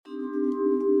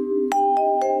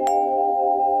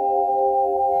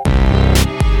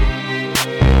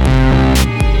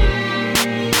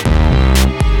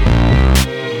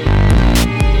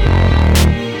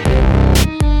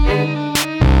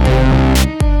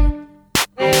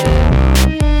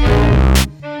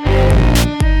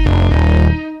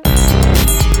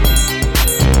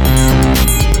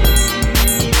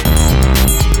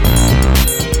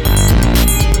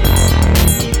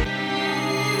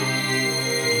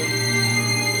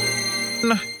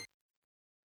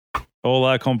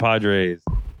Hola, compadres.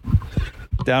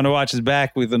 Down to Watch is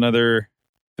back with another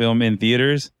film in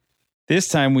theaters. This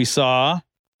time we saw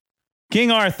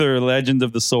King Arthur, Legend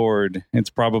of the Sword.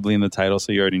 It's probably in the title,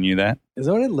 so you already knew that. Is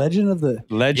that what it? Legend of the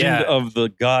of the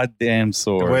goddamn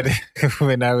sword.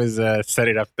 When I was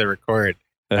setting up the record,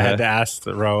 I had to ask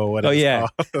Ro what it's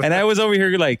called. And I was over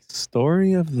here like,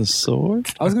 Story of the Sword?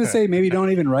 I was going to say maybe don't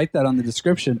even write that on the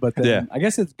description, but then I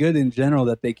guess it's good in general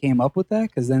that they came up with that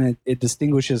because then it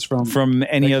distinguishes from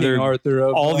any other King Arthur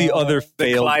of, all the other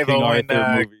failed Clive King Owen,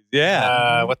 Arthur movies.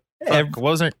 Yeah. What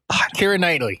wasn't Keira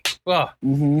Knightley? Well,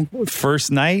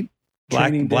 First Night,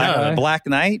 Black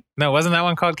Knight. No, wasn't that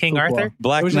one called King Arthur?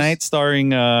 Black Knight, starring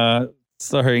Martin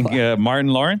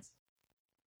Lawrence.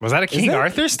 Was that a King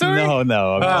Arthur story?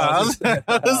 No. I was like,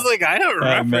 I don't remember.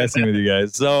 I'm messing with you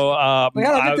guys. So, I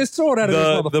gotta get this sword out of this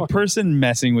motherfucker. The person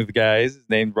messing with guys is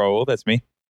named Raul. That's me.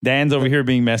 Dan's over here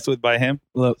being messed with by him.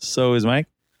 So is Mike.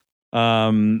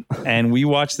 And we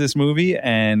watched this movie,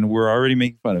 and we're already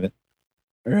making fun of it.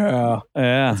 Yeah.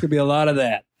 It's gonna be a lot of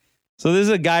that. So this is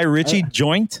a Guy Ritchie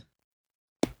joint.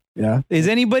 Yeah. Is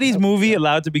anybody's movie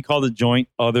allowed to be called a joint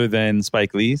other than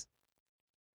Spike Lee's?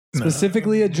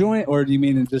 Specifically a joint, or do you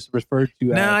mean it just referred to?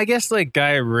 No, I guess like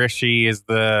Guy Ritchie is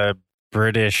the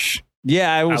British.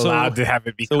 Yeah, I was allowed to have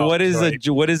it be. So what is a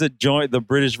joint? The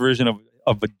British version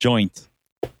of a joint.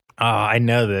 Oh, I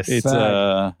know this. It's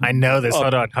I know this.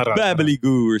 Hold on. Babbly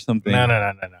goo or something.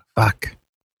 No. Fuck.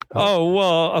 Oh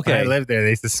well, okay. When I lived there. They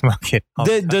used to smoke it.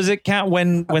 Does it count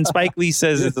when Spike Lee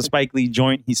says it's a Spike Lee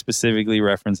joint? He's specifically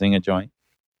referencing a joint.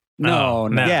 No.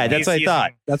 Yeah, that's what I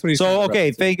thought. That's what he's so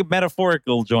okay. Think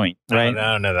metaphorical joint, right? No,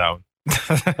 I don't know that one.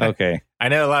 Okay. I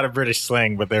know a lot of British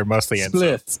slang, but they're mostly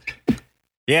insults.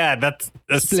 Yeah, that's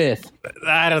spliff.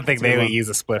 I don't think they would use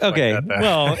a spliff. Okay, like that,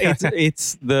 well,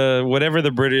 it's the whatever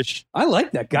the British. I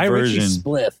like that Guy Ritchie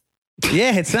spliff.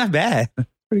 Yeah, it's not bad.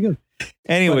 Pretty good.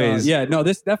 Anyways, but,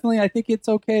 this definitely. I think it's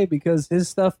okay because his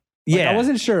stuff. I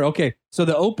wasn't sure. Okay, so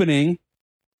the opening.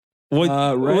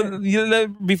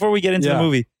 Before we get into the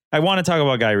movie, I want to talk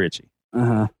about Guy Ritchie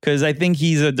because I think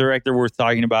he's a director worth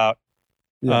talking about.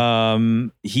 Yeah.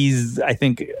 I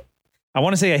think I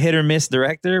want to say a hit or miss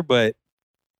director, but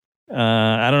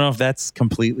I don't know if that's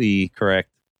completely correct.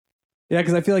 Yeah,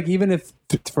 because I feel like even if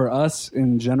for us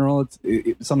in general,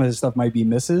 some of his stuff might be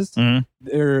misses.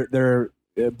 Mm-hmm. They're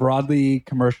broadly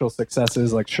commercial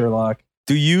successes like Sherlock.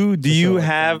 Have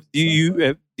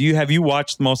you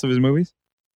watched most of his movies?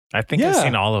 I think I've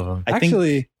seen all of them.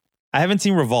 I haven't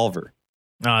seen Revolver.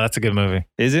 Oh, that's a good movie.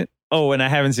 Is it? Oh, and I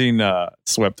haven't seen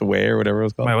Swept Away or whatever it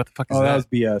was called. Wait, what the fuck is that? Oh, that was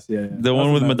BS. Yeah. The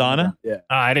one with Madonna? Yeah.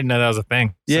 Oh, I didn't know that was a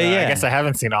thing. So yeah. I guess I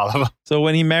haven't seen all of them. So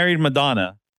when he married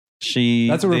Madonna, they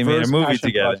made a movie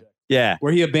together. Project. Yeah.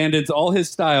 Where he abandons all his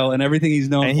style and everything he's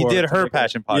known for. And he did her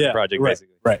passion project,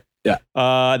 basically. Right. Yeah.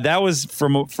 That was,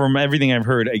 from everything I've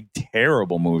heard, a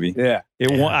terrible movie. Yeah.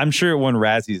 I'm sure it won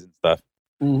Razzies and stuff.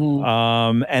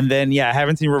 Mm-hmm. And then, I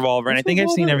haven't seen Revolver, and I think I've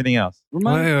seen everything else.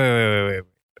 Wait.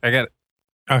 I got it.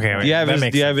 Okay. Wait,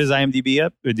 do you have his IMDb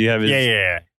up? Or do you have his?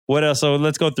 Yeah. What else? So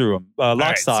let's go through them.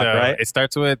 Lock, Stock, right? It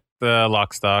starts with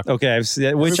Lock, Stock. Okay. I've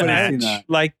seen which Snatch,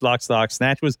 like Lock, Stock.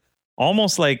 Snatch was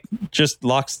almost like just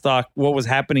Lock, Stock. What was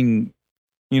happening,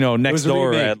 next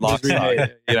door at Lock, Stock.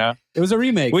 It was a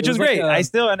remake, which was great. I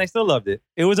still loved it.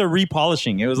 It was a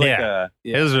repolishing. It was like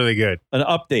it was really good. An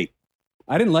update.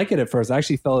 I didn't like it at first. I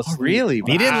actually fell asleep. Oh, really?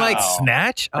 You didn't like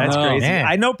Snatch? That's crazy. Man.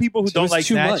 I know people who don't like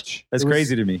too Snatch. Much. That's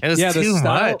crazy to me. It was too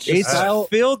much. It's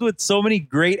filled with so many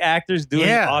great actors doing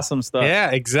awesome stuff.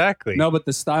 Yeah, exactly. No, but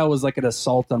the style was like an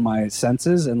assault on my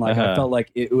senses, and like I felt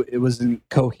like it wasn't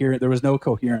coherent. There was no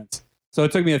coherence. So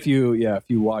it took me a few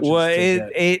watches. Well,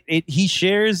 he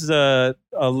shares a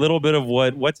little bit of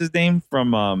what's his name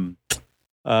from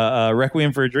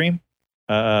Requiem for a Dream.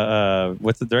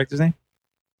 What's the director's name?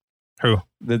 Who?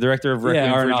 The director of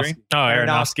Requiem for a Dream? Oh,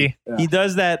 Aronofsky. Yeah. He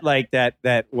does that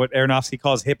that what Aronofsky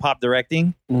calls hip hop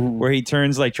directing, where he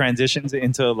turns like transitions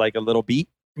into like a little beat.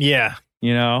 Yeah.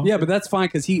 Yeah, but that's fine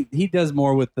because he does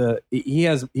more with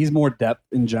he's more depth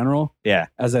in general. Yeah.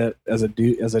 As a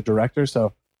director.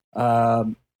 So,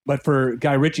 but for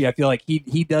Guy Ritchie, I feel like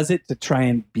he does it to try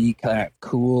and be kind of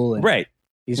cool and right.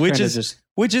 Which is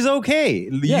okay.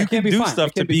 Yeah, you can do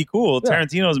stuff to be cool. Yeah.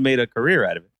 Tarantino's made a career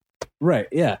out of it. Right.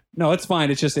 Yeah. No, it's fine.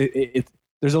 It's just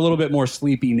there's a little bit more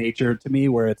sleepy nature to me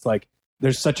where it's like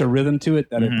there's such a rhythm to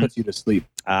it that it puts you to sleep.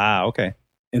 Ah, okay.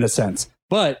 In a sense.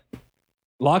 But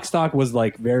Lock, Stock was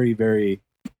like very, very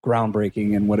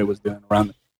groundbreaking in what it was doing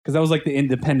around because that was like the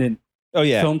independent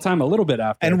film time a little bit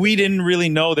after. And we didn't really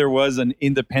know there was an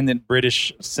independent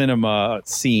British cinema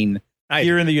scene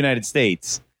here in the United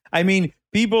States. I mean,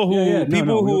 People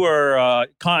who are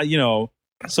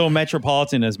so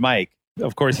metropolitan as Mike.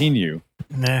 Of course, he knew.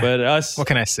 Nah. But us, what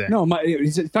can I say? No,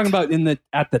 he's talking about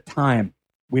at the time.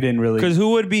 We didn't really, because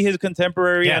who would be his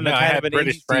contemporary on the kind of an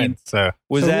British friend? So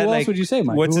was that who like? else would you say,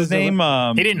 Mike? What's his name?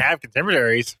 He didn't have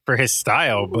contemporaries for his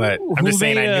style, but I'm just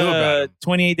saying I knew about him.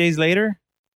 28 Days Later.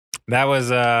 That was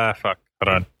fuck.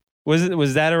 Hold on.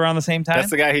 Was that around the same time?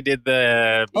 That's the guy who did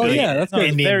the that's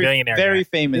Indian billionaire very guy.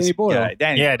 famous Danny Boyle.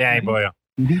 guy. Danny Boyle.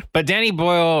 Mm-hmm. But Danny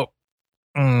Boyle,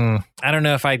 I don't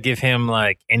know if I'd give him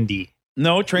like indie.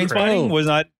 No, Trainspotting was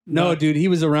not. No, dude, he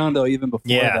was around though even before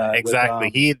that. Yeah, exactly.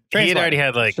 He had already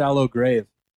had like Shallow Grave.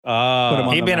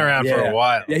 He'd been around for a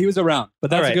while. Yeah, he was around, but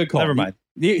that's a good call. Never mind.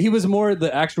 He was more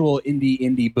the actual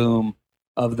indie boom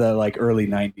of the like early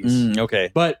 90s.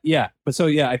 Okay, but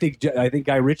I think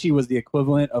Guy Ritchie was the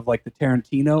equivalent of like the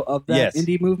Tarantino of that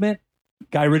indie movement.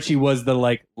 Guy Ritchie was the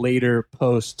like later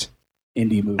post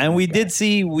indie movement, and we did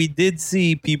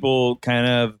see people kind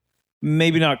of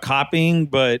maybe not copying,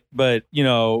 but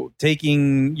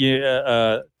taking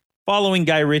following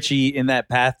Guy Ritchie in that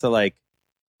path to like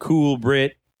cool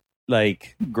Brit,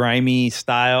 like grimy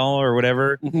style or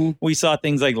whatever. Mm-hmm. We saw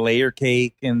things like Layer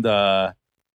Cake and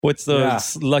what's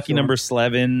the Lucky Number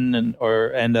 11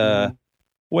 and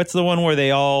what's the one where they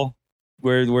all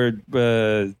where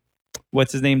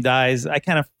what's his name dies? I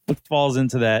kind of falls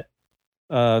into that.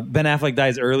 Ben Affleck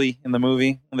dies early in the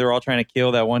movie, and they're all trying to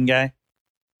kill that one guy.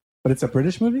 But it's a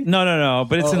British movie? No.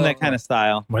 But it's in that kind of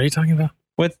style. What are you talking about?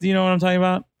 Do you know what I'm talking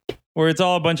about? Where it's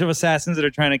all a bunch of assassins that are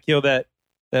trying to kill that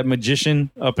magician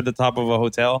up at the top of a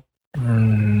hotel.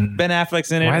 Ben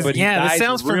Affleck's in it, but that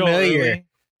sounds familiar. Early.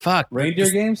 Fuck. Reindeer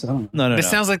Games? I don't know. No.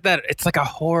 This sounds like that. It's like a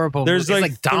horrible There's movie.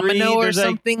 like it's like Domino or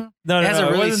something. No, it has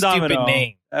a really stupid Domino.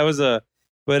 name. That was But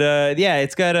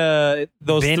it's got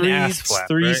those Ben three Affleck,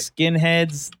 right?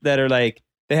 skinheads that are like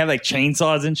they have like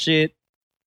chainsaws and shit.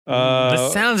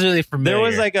 This sounds really familiar. There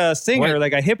was like a singer,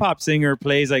 like a hip hop singer,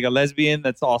 plays like a lesbian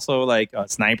that's also like a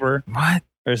sniper. What?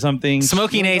 Or something.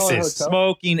 Smoking Aces.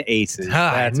 Smoking Aces.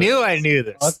 I knew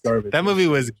this. That's garbage. That movie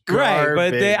was garbage.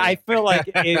 Right, but I feel like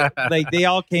like they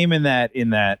all came in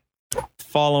that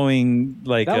following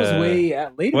like that was way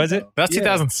later. Was it? That's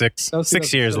 2006.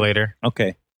 6 years later.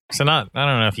 Okay. So I don't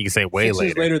know if you can say way 6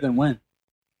 years later than when?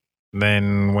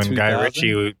 Then when 2000? Guy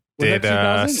Ritchie did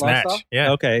Snatch.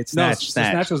 Yeah. Okay, it's Snatch.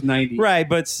 Snatch was 90. Right,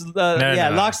 but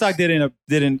Lock, Stock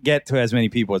didn't get to as many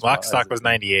people as Lock, Stock was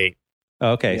 98.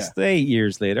 Okay, so 8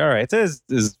 years later. All right, so this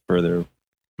is further.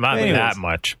 Not that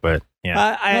much, but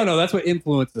yeah. No, that's what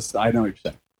influenced this. I know what you're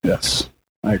saying. Yes,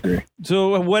 I agree.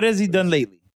 So what has he done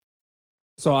lately?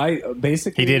 So I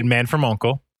basically... He did Man from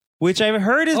U.N.C.L.E. Which I've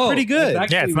heard is pretty good.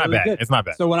 It's not really bad. Good. It's not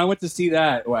bad. So when I went to see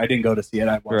that, I didn't go to see it.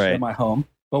 I watched it at my home.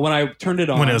 But when I turned it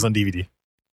on... When it was on DVD.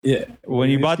 Yeah. When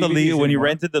you bought when you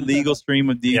rented the legal stream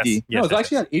of DVD. Yes, no, it was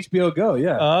actually on HBO Go,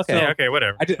 yeah. Oh, okay. So okay,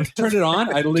 whatever. I turned it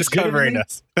on. I just covering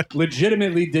us.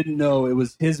 legitimately didn't know it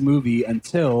was his movie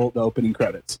until the opening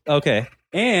credits. Okay.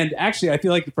 And actually, I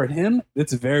feel like for him,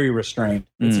 it's very restrained.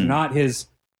 It's not his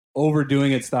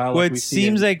overdoing it style. Well, it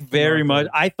seems like very much.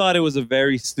 I thought it was a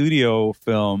very studio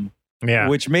film. Yeah.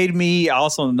 Which made me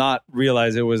also not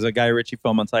realize it was a Guy Ritchie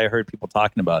film until I heard people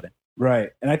talking about it.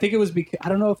 Right. And I think it was because I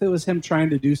don't know if it was him trying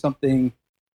to do something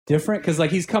different because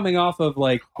like he's coming off of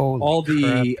like all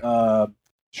the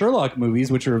Sherlock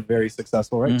movies, which are very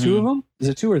successful, right? Mm-hmm. 2 of them? Is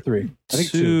it 2 or 3? I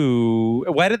think 2.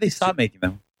 Why did they stop making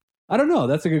them? I don't know.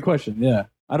 That's a good question. Yeah.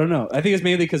 I don't know. I think it's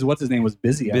mainly because what's his name was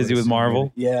busy. Busy with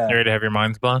Marvel? Yeah. You ready to have your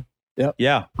minds blown? Yep.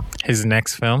 Yeah. His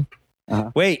next film?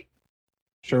 Wait.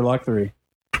 Sherlock 3.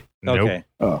 Nope. Okay.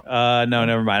 Oh. No,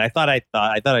 never mind. I thought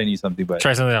I knew something, but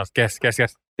try something else. Guess.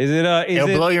 Is it It'll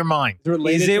blow your mind.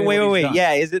 Is it wait.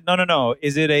 Yeah, is it no.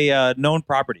 Is it a known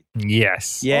property?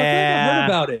 Yes. Yeah. I think I've heard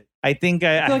about it. I think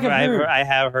I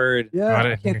have heard. Yeah.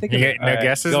 I can't think of it. No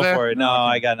guesses Go there? for it. No,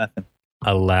 I got nothing.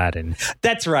 Aladdin.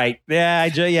 That's right.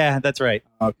 Yeah, that's right.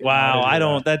 Okay. Wow, I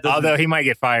don't. That doesn't, although he might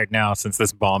get fired now since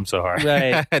this bombed so hard.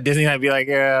 Right. Disney might be like,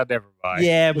 yeah, never mind.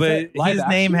 Yeah, but his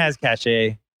name has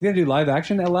cachet. You gonna do live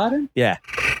action Aladdin? Yeah.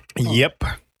 Yep.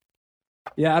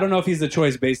 Yeah, I don't know if he's the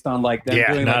choice based on like them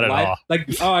doing not like at live. all.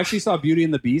 Like, I actually saw Beauty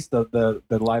and the Beast, the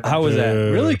live. How was that?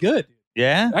 Really good.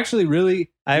 Yeah. Actually, really.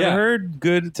 I've heard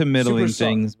good to middling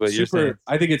things, but you're saying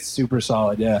I think it's super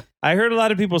solid. Yeah. I heard a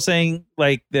lot of people saying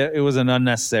like that it was an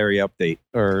unnecessary update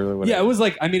or whatever. Yeah, it was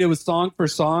like it was song for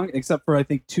song, except for I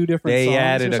think 2 different. They songs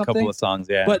added or a something. couple of songs.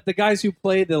 Yeah. But the guys who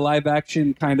played the live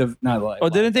action kind of not live. Oh,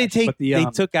 didn't they take? They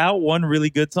took out one really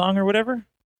good song or whatever.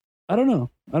 I don't know.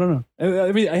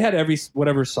 I mean, I had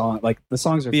whatever song. Like the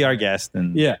songs are. Be our guest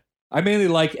and yeah. I mainly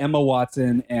like Emma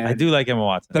Watson, and I do like Emma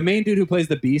Watson. The main dude who plays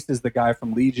the Beast is the guy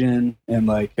from Legion, and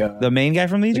like the main guy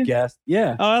from Legion. The guest,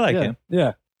 yeah. Oh, I like him.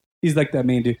 Yeah, he's like that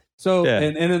main dude. So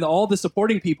and then all the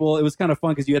supporting people, it was kind of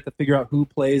fun because you had to figure out who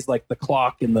plays like the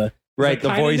clock and the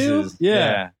the voices.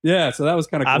 Yeah. So that was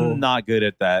kind of cool. I'm not good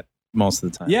at that most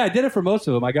of the time. Yeah, I did it for most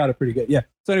of them. I got it pretty good. Yeah.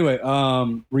 So anyway,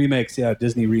 remakes. Yeah,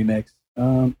 Disney remakes. I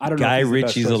don't know. Guy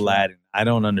Ritchie's Aladdin. I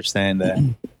don't understand that.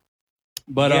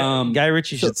 But Guy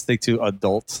Ritchie should stick to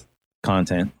adult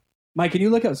content. Mike, can you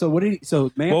look up? So what did he?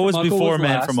 So Man what was from Uncle before was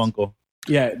Man last. from Uncle?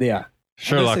 Yeah.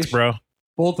 Sherlock's, bro.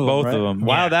 Both of them. Both right? of them.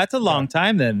 Wow, that's a long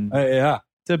time then. Yeah.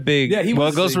 It's a big. Yeah, it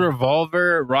goes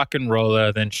Revolver, Rock and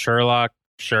Roller, then Sherlock,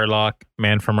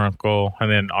 Man from Uncle,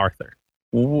 and then Arthur.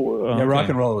 Yeah, Rock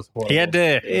and Roll was horrible. He had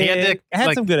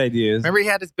had some good ideas. Remember, he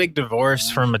had his big divorce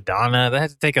from Madonna. That had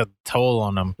to take a toll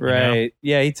on him. Right. You know?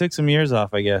 Yeah, he took some years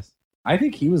off, I guess. I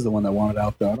think he was the one that wanted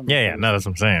out, though. Yeah, no, that's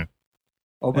what I'm saying.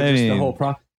 Oh, but just the whole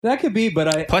that could be,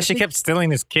 but Plus, she kept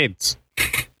stealing his kids.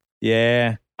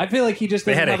 Yeah. I feel like he just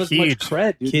doesn't have as much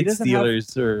cred. Dude. Kid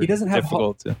stealers he doesn't have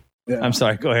difficult to. Yeah. I'm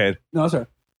sorry. Go ahead. No, sorry.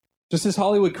 Just his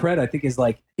Hollywood cred, I think, is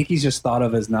like he's just thought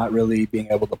of as not really being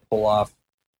able to pull off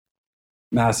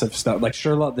massive stuff. Like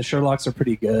Sherlock, the Sherlocks are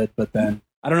pretty good, but then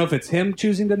I don't know if it's him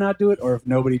choosing to not do it or if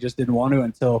nobody just didn't want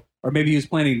to or maybe he was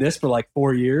planning this for like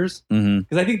 4 years.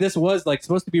 Because I think this was like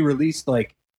supposed to be released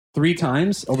like 3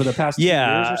 times over the past 2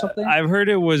 years or something. I've heard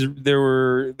there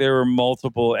were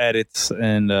multiple edits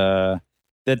and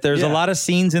that there's a lot of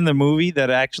scenes in the movie that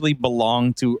actually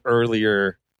belong to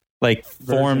earlier like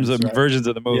versions of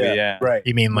the movie. Yeah. Right.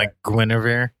 You mean like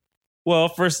Guinevere? Well,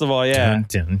 first of all, yeah, dun,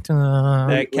 dun, dun.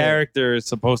 That character is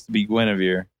supposed to be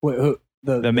Guinevere. Wait, who?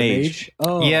 The mage.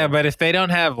 Oh, yeah, but if they don't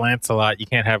have Lancelot, you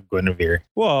can't have Guinevere.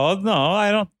 Well, no,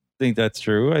 I don't think that's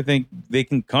true. I think they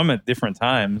can come at different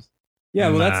times. Yeah,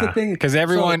 well, that's the thing. Because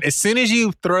everyone, as soon as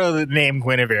you throw the name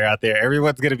Guinevere out there,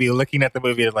 everyone's going to be looking at the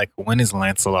movie and like, when is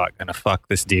Lancelot going to fuck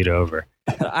this dude over?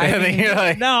 I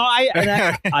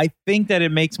think that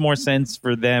it makes more sense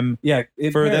for them. Yeah,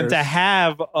 them to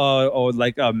have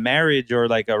like a marriage or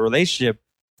like a relationship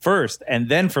first, and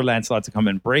then for Lancelot to come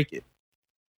and break it.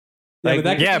 But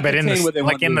in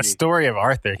the story of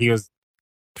Arthur, he was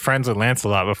friends with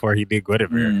Lancelot before he did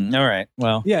Guinevere. All right,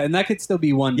 well, yeah, and that could still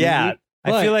be one. Yeah,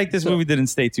 movie, I feel like this movie didn't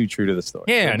stay too true to the story.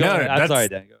 Yeah, I'm sorry,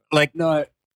 Dan. Like the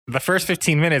first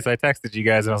 15 minutes, I texted you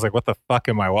guys and I was like, "What the fuck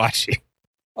am I watching?"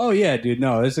 Oh yeah, dude.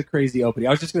 No, it's a crazy opening. I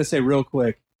was just gonna say real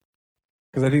quick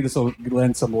because I think this will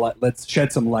lend some light. Let's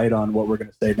shed some light on what we're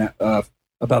gonna say now,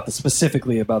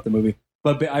 specifically about the movie.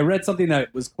 But I read something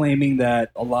that was claiming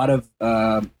that a lot of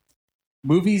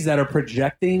movies that are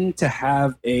projecting to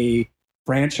have a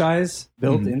franchise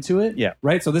built into it. Yeah.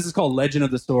 Right. So this is called Legend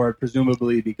of the Sword,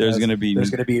 presumably because there's going to be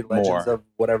Legends of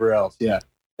whatever else. Yeah.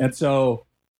 And so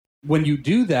when you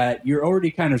do that, you're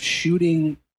already kind of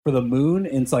shooting for the moon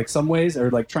in like some ways, or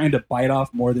like trying to bite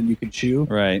off more than you can chew.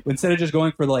 Right. Instead of just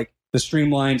going for like the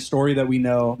streamlined story that we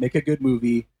know, make a good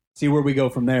movie, see where we go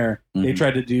from there. They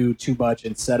tried to do too much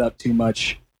and set up too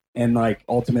much, and like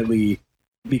ultimately,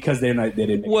 because they didn't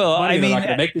make money, they're not going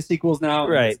to make the sequels now.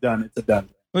 Right. It's done. It's a done.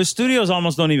 Well, studios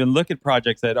almost don't even look at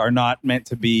projects that are not meant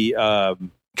to be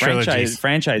franchises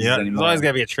anymore. There's always got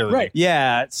to be a trilogy. Right.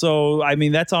 Yeah. So, I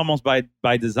mean, that's almost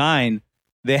by design.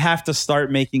 They have to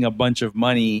start making a bunch of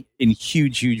money in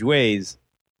huge ways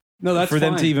that's for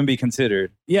them fine to even be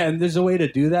considered. Yeah, and there's a way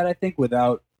to do that, I think,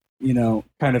 without,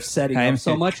 kind of setting up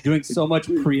so much, doing so much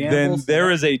preamble. Then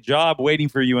there is a job waiting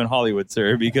for you in Hollywood,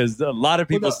 sir, because a lot of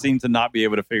people seem to not be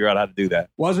able to figure out how to do that.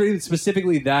 Well, I was reading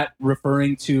specifically that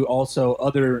referring to also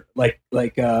other like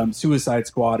Suicide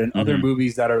Squad and other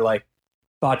movies that are like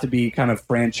thought to be kind of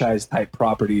franchise type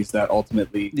properties that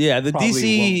ultimately the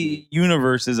DC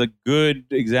universe is a good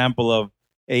example of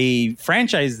a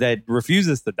franchise that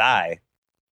refuses to die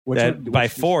by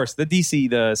force. The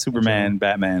DC, the Superman,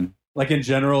 Batman. Like in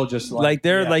general, just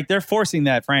they're forcing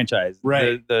that franchise.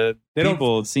 Right. The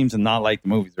people seem to not like the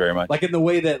movies very much. Like in the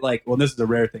way that this is a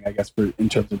rare thing, I guess, in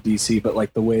terms of DC, but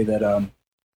like the way that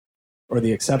or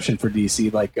the exception for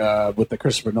DC, like with the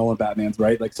Christopher Nolan Batmans,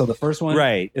 right? Like so the first one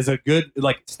is a good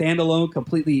like standalone,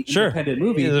 completely independent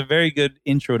movie. It's a very good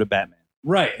intro to Batman.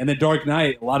 Right. And then Dark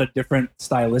Knight, a lot of different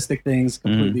stylistic things,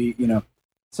 completely,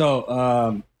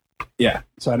 So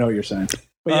so I know what you're saying.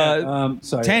 But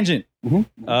sorry. Tangent.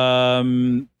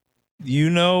 Mm-hmm.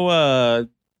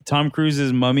 Tom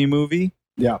Cruise's Mummy movie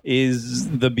is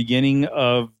the beginning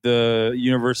of the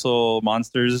Universal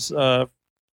Monsters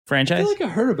franchise. I feel like I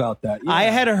heard about that. Yeah. I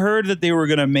had heard that they were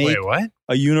going to make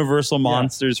a Universal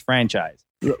Monsters franchise.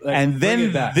 And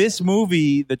then this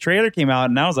movie, the trailer came out,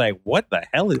 and I was like, what the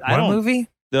hell is... What movie?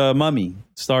 The Mummy,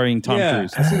 starring Tom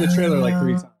Cruise. I've seen the trailer like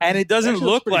 3 times. And it doesn't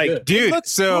look like... good. Dude, it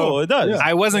looks cool. It does.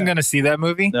 I wasn't going to see that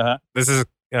movie. Uh-huh. This is...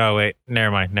 Oh, wait.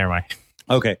 Never mind.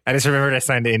 Okay. I just remembered I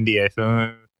signed to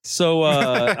NDA. So,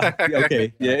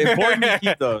 okay. Yeah, important to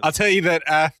keep those. I'll tell you that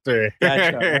after.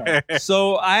 Gotcha.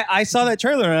 So I saw that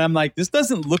trailer and I'm like, this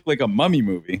doesn't look like a mummy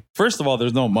movie. First of all,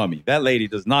 there's no mummy. That lady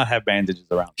does not have bandages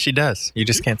around. She does. You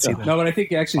just can't see them. No, but I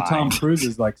think actually Tom Cruise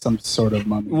is like some sort of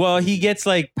mummy. Well, he gets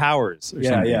like powers or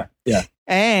something. Yeah.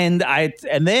 And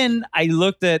then I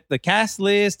looked at the cast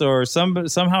list or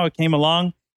somehow it came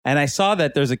along and I saw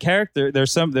that there's a character,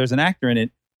 there's an actor in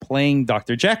it playing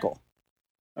Dr. Jekyll.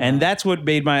 And that's what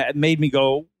made me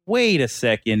go, wait a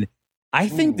second. I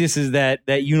think this is that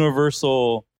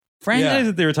Universal franchise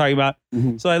that they were talking about.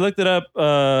 Mm-hmm. So I looked it up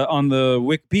on the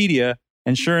Wikipedia,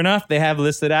 and sure enough, they have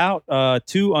listed out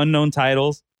 2 unknown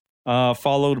titles,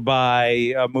 followed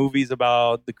by movies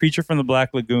about The Creature from the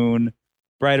Black Lagoon,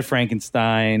 Bride of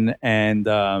Frankenstein, and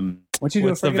what's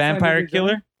the Vampire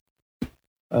Killer?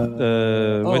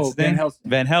 What's his name?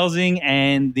 Van Helsing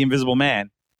and The Invisible Man.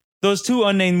 Those 2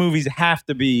 unnamed movies have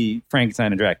to be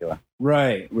Frankenstein and Dracula.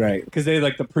 Right. Because they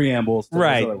like the preambles.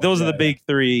 Right. Those are the big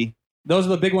 3. Those are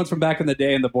the big ones from back in the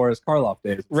day in the Boris Karloff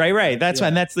days. Right. That's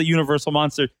and that's the Universal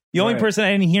monster. The only person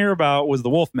I didn't hear about was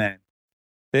the Wolfman.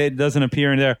 It doesn't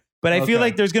appear in there. But I feel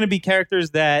like there's going to be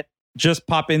characters that just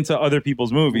pop into other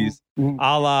people's movies,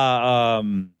 a la,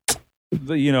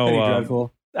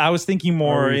 Dreadful. I was thinking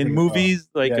more in movies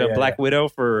like Black Widow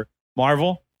for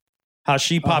Marvel. How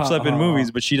she pops up in movies,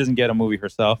 but she doesn't get a movie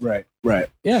herself. Right.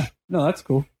 Yeah. No, that's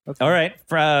cool. All right.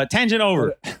 Tangent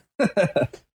over.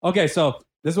 Okay, so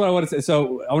this is what I want to say.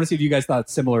 So I want to see if you guys thought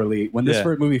similarly. When this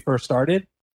movie first started,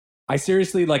 I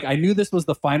seriously, I knew this was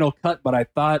the final cut, but I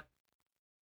thought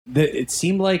that it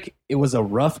seemed like it was a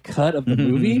rough cut of the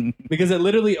movie because it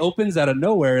literally opens out of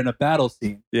nowhere in a battle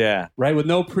scene. Yeah. Right? With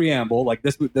no preamble. Like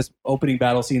this opening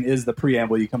battle scene is the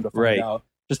preamble, you come to find out.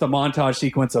 Just a montage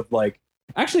sequence of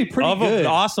actually pretty good. An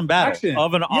awesome battle.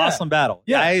 Awesome battle.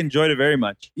 Yeah, I enjoyed it very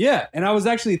much. Yeah, and I was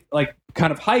actually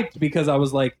kind of hyped because I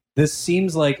was like, this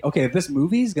seems like, okay, if this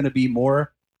movie is going to be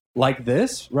more like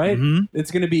this, right? Mm-hmm.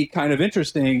 It's going to be kind of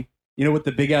interesting, with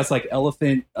the big ass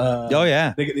elephant. And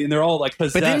they're all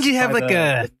possessed. But didn't you have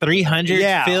a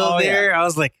 300 feel there? I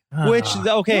was like, which and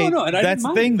that's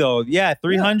the thing though. Yeah,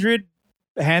 300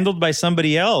 handled by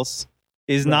somebody else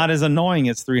is not as annoying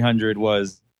as 300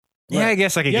 was. Yeah, I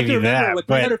guess I could give you that. When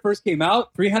 300 first came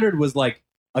out, 300 was a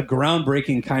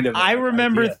groundbreaking kind of. I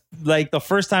remember the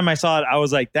first time I saw it, I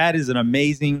was like, that is an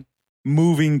amazing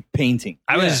moving painting.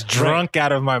 I was drunk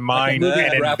out of my mind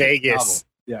in Vegas.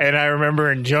 Yeah. And I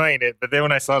remember enjoying it. But then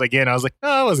when I saw it again, I was like,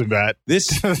 oh, it wasn't bad. The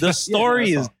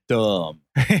story is dumb.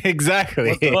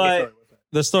 Exactly. But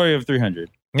the story of 300.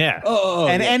 Yeah.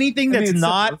 And anything that's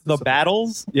not the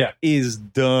battles is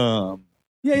dumb.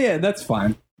 Yeah, that's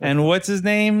fine. And what's his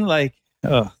name?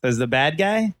 As the bad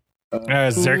guy?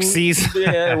 Xerxes.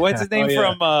 Yeah, what's his name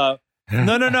from?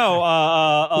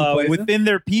 No. Within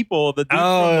their people, the dude from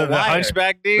the Wire.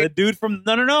 Hunchback dude. The dude from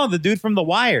the dude from the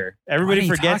Wire. Everybody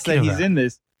forgets that he's in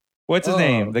this. What's his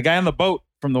name? The guy on the boat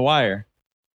from the Wire.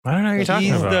 I don't know what you're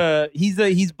talking about.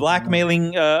 He's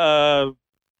blackmailing the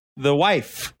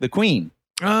wife, the queen.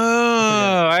 Oh,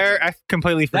 I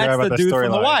completely forgot about the storyline. That's the dude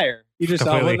from the Wire. Idris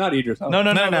Elba, not Idris Elba.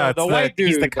 No. The white dude.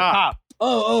 He's the cop.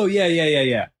 Oh,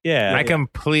 yeah. Yeah. I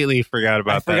completely forgot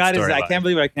about that storyline. I can't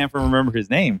believe I can't remember his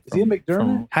name. Is he a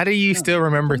McDermott? How do you still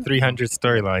remember 300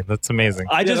 storyline? That's amazing.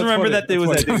 I just remember that there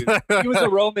was that dude. He was a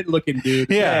Roman-looking dude.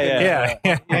 Yeah.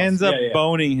 Ends up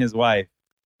boning his wife.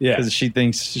 Yeah. Because she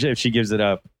thinks if she gives it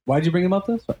up. Why'd you bring him up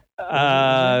this way?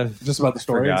 Just about the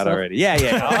story. Forgot already.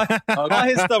 Yeah. All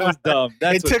his stuff was dumb.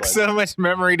 It took so much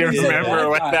memory to remember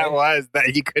what that was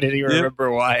that you couldn't even remember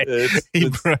why.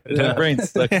 The brain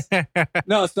sucks.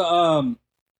 No, so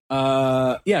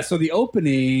so the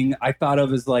opening I thought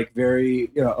of as very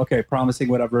promising,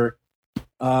 whatever.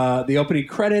 The opening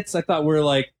credits I thought were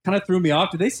kind of threw me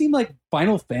off. Did they seem like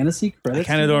Final Fantasy credits?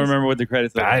 I kind of don't remember what the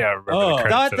credits looked like. I don't remember the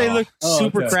credits. I thought they looked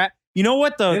super crap. You know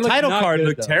what? The title card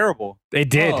looked terrible. They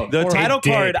did. The title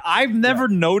card, I've never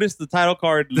noticed the title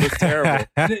card look terrible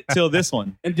until this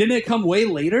one. And didn't it come way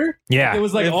later? Yeah. It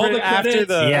was all the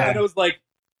credits. And it was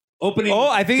opening. Oh,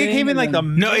 I think it came in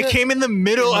No, it came in the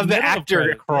middle of the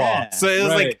actor crawl. Yeah. So it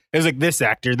was it was this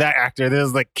actor, that actor. There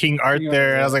was King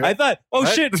Arthur. I was like, I thought,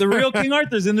 shit, the real King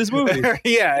Arthur's in this movie.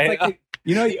 Yeah.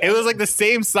 It was the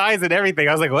same size and everything.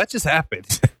 I was like, what just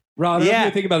happened? Rob, you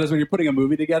think about this when you're putting a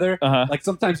movie together.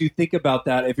 Sometimes you think about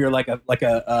that if you're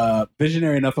a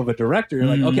visionary enough of a director. You're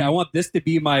like, okay, I want this to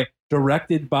be my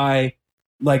directed by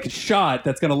like shot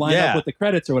that's going to line up with the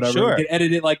credits or whatever. Sure. You can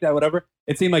edit it like that, whatever.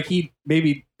 It seemed like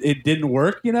maybe it didn't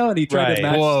work, and he tried to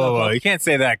match Whoa, stuff you can't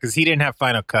say that because he didn't have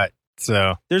Final Cut.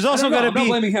 So there's also got to be. I'm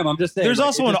not blaming him. I'm just saying. There's like,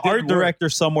 also an art director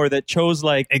somewhere that chose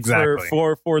like Exactly.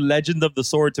 for Legend of the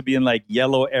Sword to be in like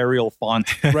yellow Arial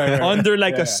font right. under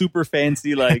like a super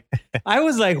fancy like. I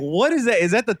was like, what is that?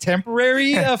 Is that the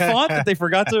temporary font that they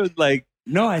forgot to like?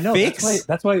 No, I know. Fix?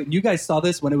 That's why you guys saw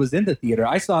this when it was in the theater.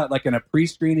 I saw it like in a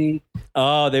pre-screening.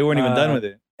 Oh, they weren't even done with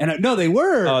it. And no, they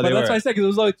were. Oh, but that's why I said because it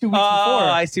was like 2 weeks before.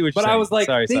 I see what you're saying. But I was like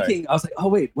thinking, sorry. I was like, oh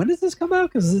wait, when does this come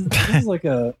out? Because this is like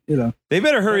a They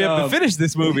better hurry up and finish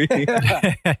this movie.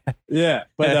 Yeah,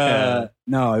 but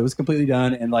no, it was completely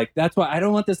done, and like that's why I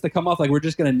don't want this to come off like we're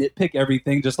just gonna nitpick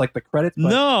everything, just like the credits. But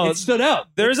no, it stood out.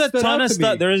 There's a ton of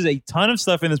stuff. Me. There is a ton of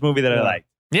stuff in this movie that I like.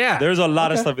 Yeah, there's a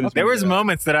lot of stuff in this movie. There was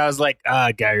moments that I was like,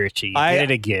 Guy Ritchie, did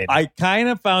it again. I kind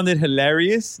of found it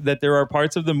hilarious that there are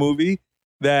parts of the movie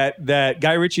that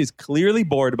Guy Ritchie is clearly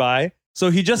bored by. So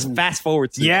he just fast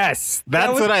forwards. Yes,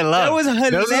 that's what I love. That was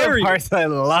hilarious. Those are the parts I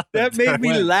love. That made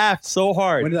me laugh so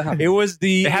hard. When did that happen? It was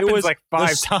It happens like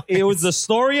 5 times. It was the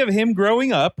story of him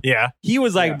growing up. Yeah. He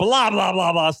was like blah blah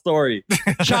blah blah story.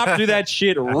 Chop through that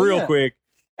shit real quick.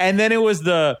 And then it was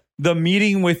the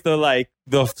meeting with the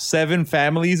 7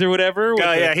 families or whatever.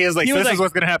 Oh yeah, he was like, this is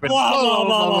what's gonna happen. Blah blah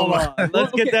blah blah blah.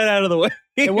 Let's get that out of the way.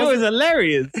 It was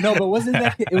hilarious. No, but wasn't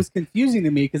that? It was confusing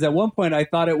to me because at one point I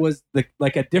thought it was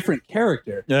like a different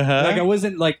character. Uh-huh. Like I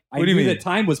wasn't like I knew that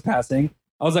time was passing.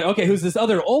 I was like, okay, who's this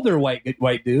other older white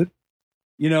dude?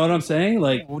 You know what I'm saying?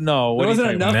 Like, no, there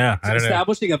wasn't enough I don't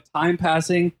establishing of time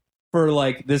passing for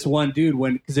like this one dude.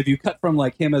 Because if you cut from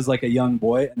like him as like a young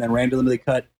boy and then randomly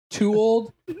cut too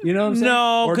old, you know what I'm saying?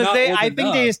 No, because I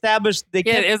think they established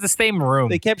it was the same room.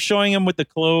 They kept showing him with the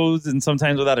clothes and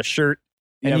sometimes without a shirt.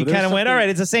 And you kind of went, all right,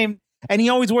 it's the same. And he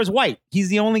always wears white. He's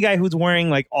the only guy who's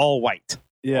wearing like all white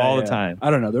all the time.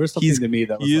 I don't know. There was something to me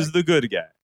that was He's the good guy.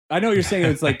 I know what you're saying.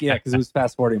 It's like, because it was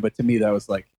fast forwarding. But to me, that was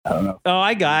like, I don't know. Oh,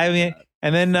 I mean,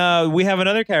 and then we have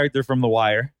another character from The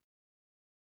Wire.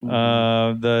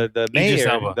 The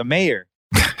mayor. The mayor.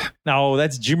 No,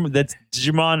 that's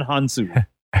Jimon Hansu.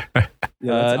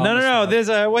 No. There's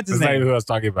what's his name? That's not who I was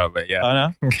talking about, but yeah. Oh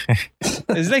no,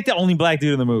 it's like the only black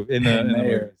dude in the movie. In the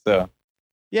movie. So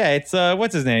yeah, it's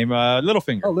what's his name?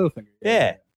 Littlefinger. Oh, Littlefinger.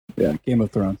 Yeah, Game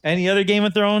of Thrones. Any other Game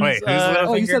of Thrones? Wait, who's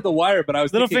Littlefinger? You said The Wire, but I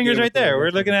was Littlefinger's right there.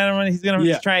 We're looking at him and he's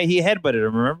gonna try. He headbutted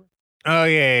him. Remember? Oh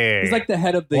yeah. He's like the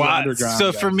head of the underground.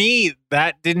 So for me,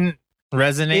 that didn't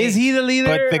resonate. Is he the leader?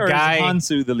 But the or guy, is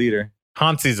Hansu the leader?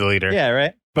 Hansu's the leader. Yeah,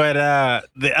 right. But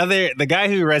the guy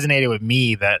who resonated with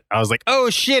me, that I was like, oh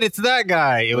shit, it's that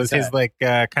guy. It was his like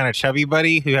kind of chubby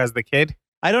buddy who has the kid.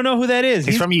 I don't know who that is.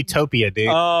 He's from Utopia, dude.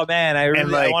 Oh man, I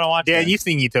want to watch. Yeah, that. You've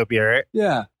seen Utopia, right?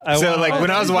 Yeah. So like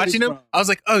when I was watching him, I was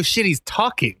like, oh shit, he's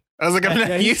talking. I was like, I'm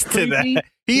not used to that.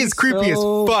 He is creepy as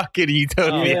fuck in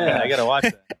Utopia. Oh, yeah, I gotta watch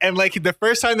that. And like the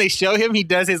first time they show him, he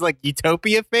does his like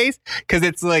Utopia face because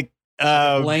it's like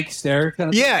blank stare kind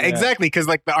of yeah, thing? Exactly. Because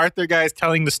like the Arthur guy is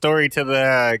telling the story to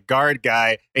the guard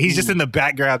guy, and he's just in the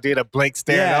background doing a blank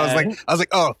stare. Yeah. And I was like,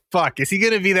 oh fuck, is he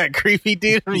gonna be that creepy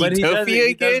dude from Utopia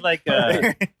again?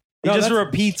 He just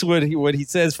repeats what he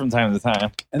says from time to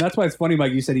time. And that's why it's funny,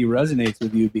 Mike, you said he resonates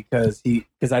with you because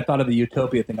I thought of the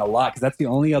Utopia thing a lot because that's the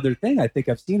only other thing I think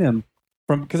I've seen him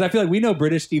from, because I feel like we know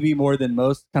British TV more than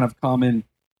most kind of common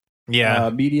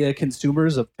media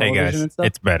consumers of television and stuff.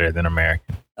 It's better than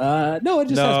American. No, it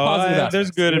just has positive aspects.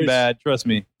 There's good and bad. Trust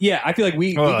me. Yeah, I feel like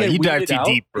we you dive too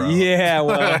deep, bro. Yeah,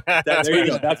 well,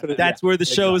 that's where the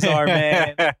shows are,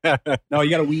 man. No, you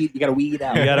gotta weed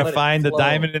out. You gotta find the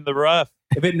diamond in the rough.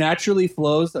 If it naturally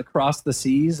flows across the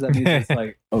seas, that means it's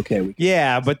like okay.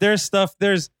 But there's stuff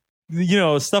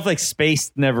like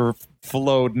space never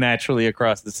flowed naturally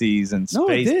across the seas and space. No,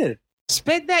 it did.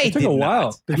 It took a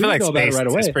while. I feel like space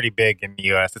is pretty big in the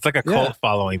U.S. It's like a cult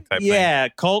following type thing. Yeah,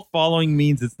 cult following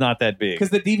means it's not that big. Because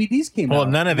the DVDs came out. Well,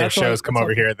 none of their shows come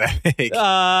over here that big.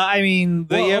 I mean,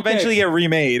 they eventually get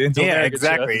remade into American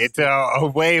exactly. shows. It's a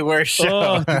way worse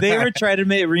show. Did they ever try to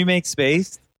remake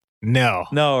Space? No,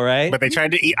 right? But they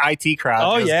tried to eat IT Crowd.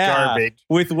 Oh, garbage.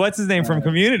 With what's his name from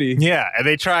Community? Yeah, and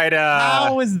they tried.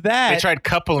 How was that? They tried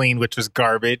Coupling, which was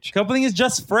garbage. Coupling is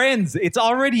just friends. It's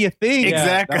already a thing.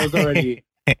 Exactly. That was already.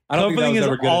 Coupling is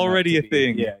already a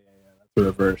thing. Yeah. That's the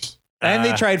reverse. And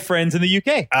they tried Friends in the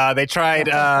UK. They tried.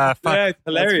 Yeah,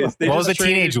 hilarious. What was the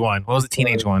teenage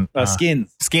one?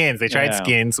 Skins. Skins. They tried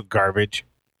Skins. Garbage.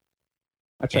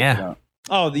 I checked it out.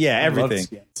 Oh yeah, everything.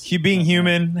 Being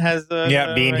Human has.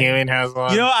 Being Human has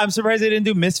one. I'm surprised they didn't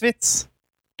do Misfits.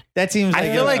 That seems.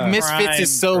 I feel like Misfits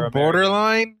is so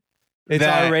borderline It's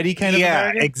already kind of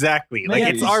American? Exactly. Maybe.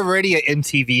 Like it's already an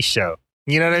MTV show.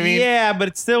 You know what I mean? Yeah, but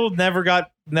it still never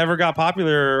got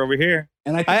popular over here.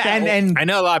 And I think and I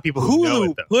know a lot of people who know Hulu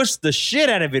it, though. pushed the shit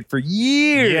out of it for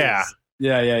years.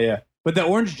 Yeah. But the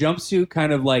orange jumpsuit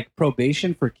kind of like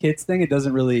probation for kids thing, it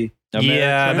doesn't really.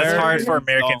 That's hard for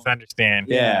Americans to understand.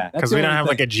 Yeah, because we don't have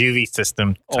like a juvie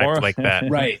system type like that.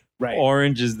 Right.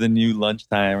 Orange is the new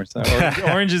lunchtime or something.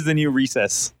 Orange is the new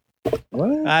recess.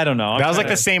 What? I don't know. That was like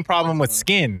the same problem with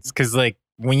Skins, because like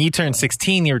when you turn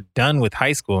 16, you're done with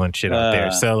high school and shit out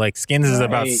there. So like Skins is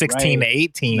about 16 to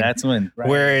 18. That's when.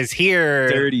 Whereas here,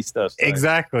 dirty stuff.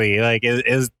 Exactly. Like it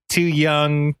is too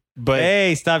young. But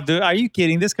hey, stop doing. Are you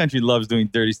kidding? This country loves doing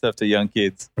dirty stuff to young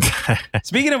kids.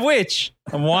 Speaking of which,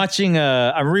 I'm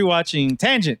rewatching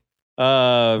Tangent.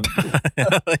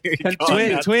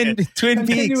 Twin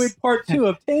Peaks. Part 2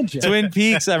 of Tangent. Twin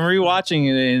Peaks. I'm rewatching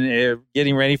it and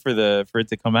getting ready for it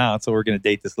to come out. So we're gonna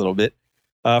date this a little bit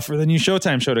for the new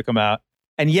Showtime show to come out.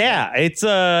 And yeah,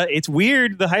 it's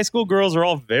weird. The high school girls are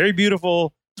all very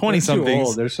beautiful.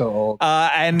 20-somethings. They're so old.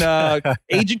 And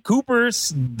Agent Cooper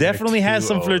definitely has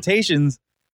some flirtations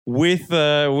with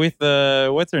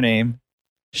what's her name,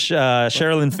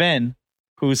 Sherilyn Fenn,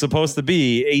 who's supposed to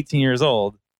be 18 years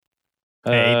old.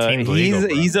 18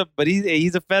 he's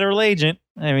a federal agent.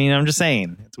 I mean, I'm just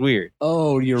saying, it's weird.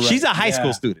 Oh, you're right. She's a high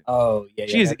school student. Oh, yeah.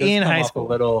 She is in high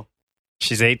school.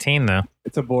 She's 18 though.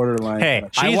 It's a borderline. Hey,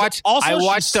 I watched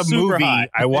a movie.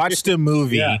 I watched a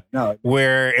movie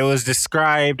where it was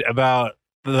described about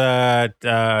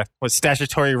the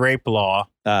statutory rape law.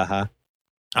 Oh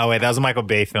wait, that was a Michael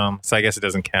Bay film, so I guess it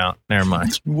doesn't count. Never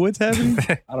mind. What's happening?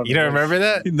 You don't remember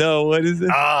that? No. What is it?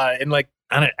 And like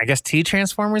I guess 2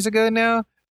 Transformers ago now.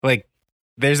 Like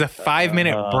there's a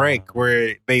 5-minute break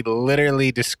where they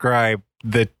literally describe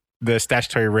the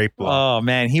statutory rape law. Oh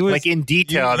man, he was like in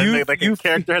detail. A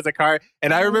character has a car,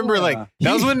 and I remember like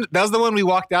that was the one we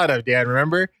walked out of. Dan,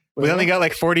 remember? We only got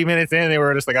like 40 minutes in, and they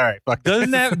were just like, "All right, fuck." Doesn't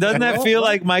that feel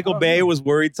like Michael Bay was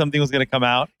worried something was going to come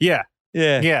out? Yeah.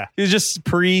 He was just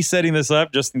setting this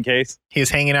up just in case. He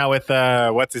was hanging out with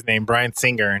what's his name, Bryan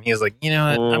Singer, and he was like, you know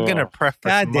what? I'm gonna preface.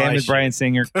 God damn it, Bryan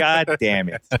Singer! God damn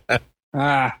it!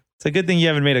 It's a good thing you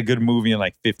haven't made a good movie in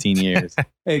like 15 years.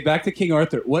 Hey, back to King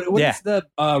Arthur. What is the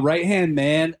right hand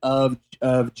man of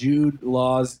Jude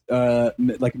Law's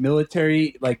like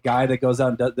military like guy that goes out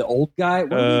and does the old guy? Where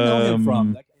do we know him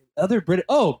from? Like, other Brit.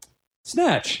 Oh,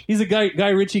 Snatch. He's a Guy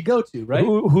Ritchie go to, right?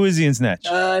 Who is he in Snatch?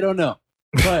 I don't know,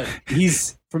 but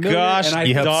he's familiar. Gosh, and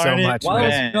you have so much. While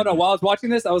I was watching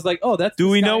this, I was like, oh, that's. Do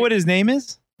we know what his name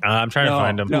is? I'm trying to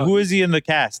find him. No. Who is he in the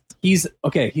cast? He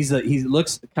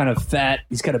looks kind of fat.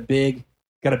 He's got a big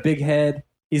head.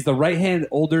 He's the right hand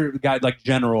older guy, like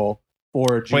general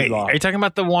for Jude Law. Are you talking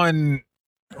about the one?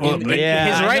 Well, his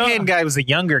right hand guy was a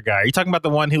younger guy. Are you talking about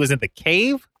the one who was in the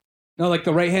cave? No, like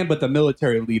the right hand, but the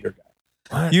military leader guy.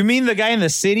 What? You mean the guy in the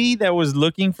city that was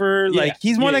looking for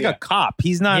he's more like a cop.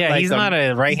 He's not he's not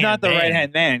a right hand. He's not the right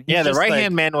hand man. He's the right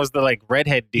hand man was the like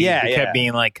redhead dude who kept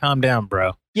being like, calm down,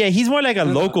 bro. Yeah, he's more like a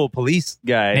local police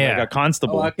guy, like a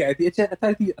constable. Oh, okay.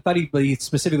 I thought he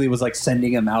specifically was like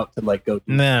sending him out to like go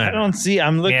do No. I don't see.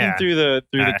 I'm looking through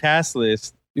the cast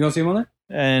list. You don't see him on there?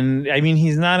 And I mean,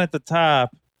 he's not at the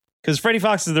top. Because Freddie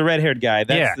Fox is the red-haired guy.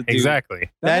 That's the dude. Exactly.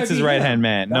 That's his right-hand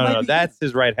man. No, that's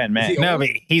his right-hand man. No, but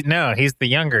he's the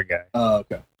younger guy. Oh,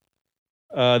 okay.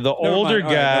 The older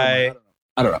guy.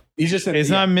 I don't know. He's just. It's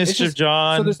not Mischief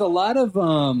John. So there's a lot of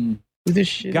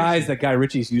guys that Guy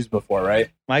Ritchie's used before, right?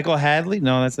 Michael Hadley?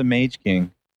 No, that's the Mage King.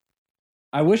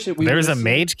 I wish that we. There's a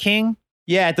Mage King.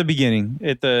 Yeah, at the beginning,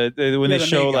 when they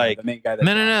show like the main guy.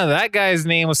 No. That guy's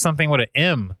name was something with an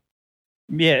M.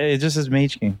 Yeah, it just says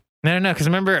Mage King. No, because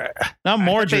remember, not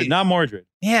Mordred.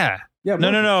 Yeah.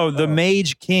 No. The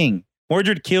Mage King.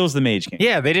 Mordred kills the Mage King.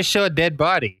 Yeah, they just show a dead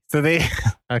body. So they.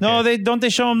 Okay. No, they don't.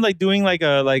 They show him like doing when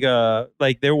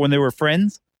they were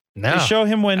friends. No, they show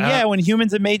him when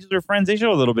humans and mages are friends. They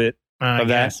show a little bit of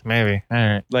that. Maybe. All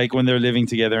right. Like when they're living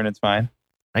together and it's fine.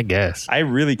 I guess. I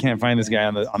really can't find this guy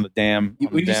on the damn.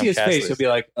 When you see his face, you'll be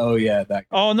like, "Oh yeah, that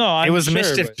guy." Oh no, it was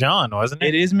Mischief John, wasn't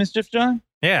it? It is Mischief John.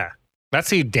 Yeah. That's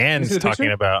who Dan's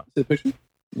talking about.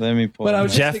 Let me pull.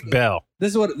 Jeff Bell.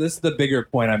 This is the bigger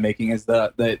point I'm making is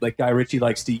that like Guy Ritchie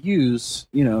likes to use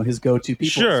his go-to people.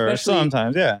 Sure,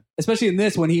 sometimes, yeah. Especially in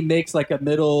this when he makes like a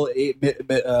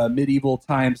medieval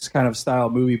times kind of style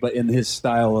movie, but in his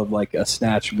style of like a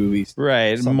Snatch movie,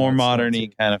 right? More modern-y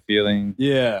kind of feeling.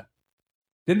 Yeah.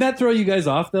 Didn't that throw you guys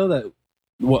off though?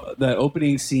 That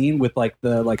opening scene with like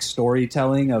the like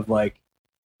storytelling of like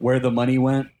where the money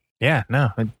went. Yeah, no.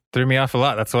 Threw me off a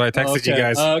lot. That's why I texted you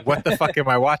guys. What the fuck am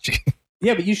I watching?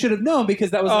 Yeah, but you should have known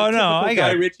because that was I got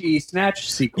Guy Ritchie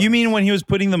snatch sequence. You mean when he was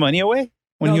putting the money away?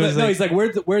 When he's like,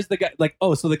 where's the guy? Like,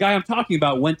 oh, so the guy I'm talking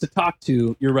about went to talk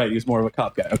to. You're right. He was more of a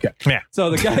cop guy. Okay. Yeah.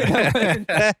 So the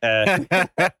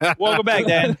guy. Welcome back,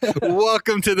 Dan.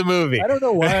 Welcome to the movie. I don't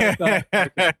know why I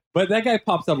thought, but that guy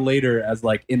pops up later as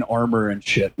like in armor and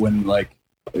shit when like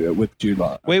with Jude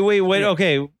Law. Wait. Yeah.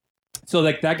 Okay. So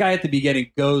like that guy at the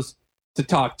beginning goes to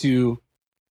talk to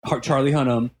Charlie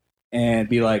Hunnam and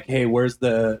be like, hey, where's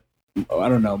the I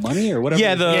don't know, money or whatever.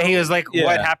 Yeah, he was like,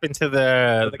 what happened to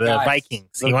the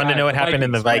Vikings? He wanted to know what happened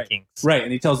in the Vikings. Right,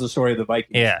 and he tells the story of the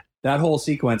Vikings. Yeah. That whole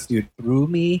sequence, dude, threw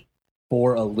me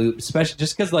for a loop, especially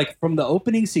just because, like, from the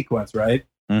opening sequence, right?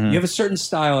 Mm-hmm. You have a certain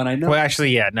style, and I know... Well,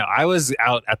 actually, yeah, no, I was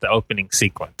out at the opening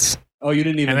sequence. Oh, you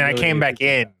didn't even... And then I came back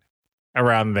in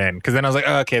around then, because then I was like,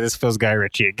 oh, okay, this feels Guy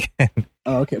Ritchie again.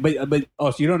 Oh, okay, but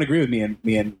so you don't agree with me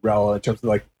and Raul in terms of,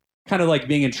 like, kind of like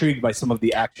being intrigued by some of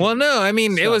the action. Well, no, I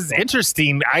mean, it was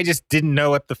interesting. I just didn't know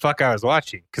what the fuck I was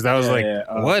watching because I was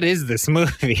what is this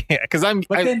movie? Because I'm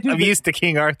used to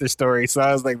King Arthur stories, so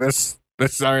I was like, this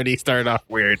already started off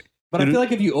weird. But I feel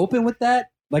like if you open with that,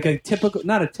 like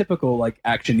not a typical like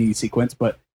action-y sequence,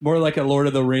 but more like a Lord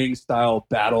of the Rings style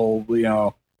battle, you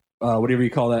know, whatever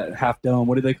you call that, Half Dome.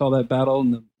 What do they call that battle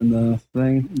in the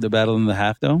thing? The battle in the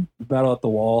Half Dome? The battle at the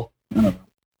wall. I don't know.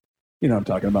 You know what I'm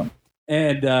talking about.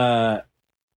 And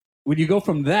when you go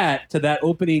from that to that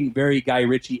opening, very Guy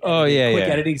Ritchie,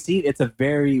 editing scene, it's a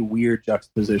very weird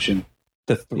juxtaposition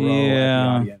to throw at the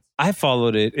audience. I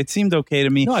followed it. It seemed okay to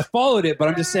me. No, I followed it, but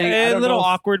I'm just saying a little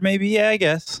awkward, maybe. Yeah, I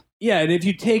guess. Yeah, and if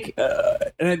you take,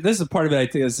 and this is part of it, I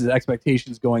think this is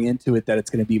expectations going into it that it's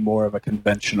going to be more of a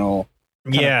conventional,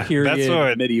 period that's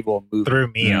what medieval movie.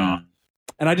 Threw me off.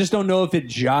 And I just don't know if it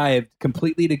jived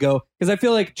completely to go because I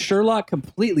feel like Sherlock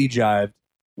completely jived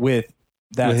with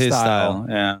that his style,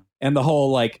 yeah, and the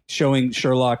whole like showing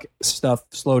Sherlock stuff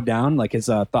slowed down, like his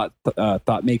thought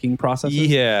making process,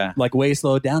 like way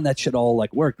slowed down. That shit all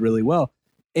like worked really well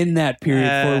in that period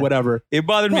for whatever. It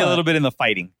bothered me a little bit in the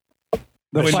fighting.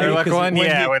 The Sherlock one,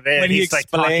 when he's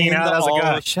like talking out, I was like,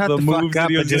 oh, shut the fuck up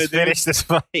and just finish this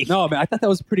fight. No, man, I thought that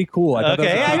was pretty cool. I thought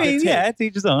it's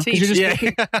each his own.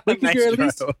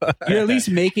 You're at least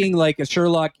making like a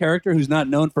Sherlock character who's not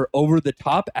known for over the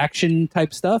top action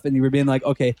type stuff, and you were being like,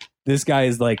 okay, this guy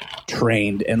is like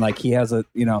trained and like he has a,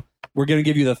 you know, we're going to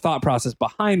give you the thought process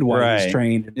behind why he's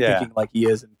trained and thinking like he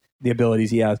is and the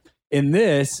abilities he has. In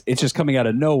this, it's just coming out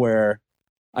of nowhere.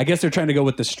 I guess they're trying to go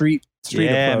with the street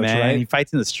approach, right? He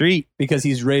fights in the street because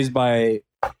he's raised by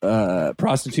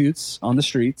prostitutes on the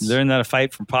streets. Learned how to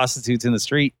fight from prostitutes in the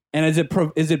street. And is it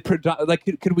like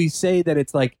could we say that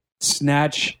it's like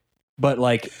Snatch, but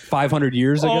like 500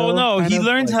 years ago? Oh no, he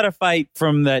learns how to fight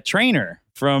from that trainer.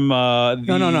 From no,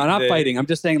 not fighting. I'm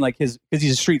just saying like because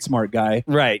he's a street smart guy,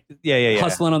 right? Yeah.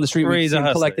 Hustling on the street,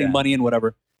 collecting money and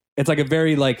whatever. It's like a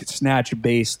very like Snatch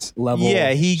based level.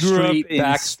 Yeah, he grew up in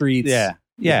back streets.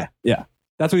 Yeah.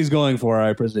 That's what he's going for,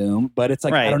 I presume. But it's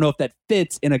like, I don't know if that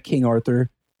fits in a King Arthur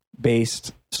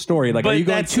based story. Like, are you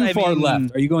going too far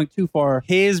left? Are you going too far?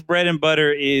 His bread and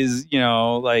butter is, you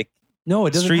know, like no,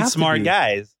 it doesn't street have smart to be.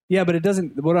 guys. Yeah, but it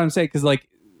doesn't. What I'm saying, because like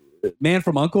Man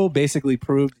from U.N.C.L.E. basically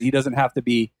proved he doesn't have to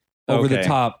be over the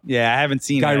top. Yeah, I haven't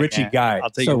seen Guy Ritchie guy. I'll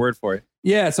take your word for it.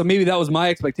 Yeah, so maybe that was my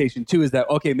expectation too. Is that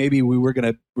okay? Maybe we're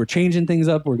changing things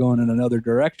up. We're going in another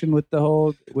direction with the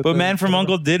whole. But Man from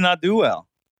U.N.C.L.E. did not do well.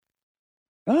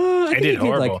 I did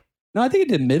horrible. I think it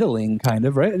did middling, kind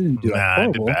of, right? It didn't do horrible.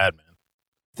 It did bad, man.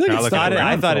 I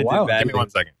thought it did bad. Give me 1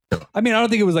 second. I mean, I don't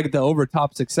think it was like the over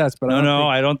top success, but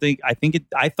I don't think.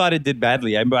 I thought it did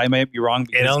badly. I might be wrong.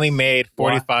 It only made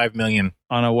 $45 million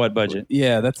on a what budget?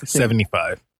 Yeah, that's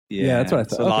 75. Yeah, that's what I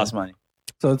thought. So lost money.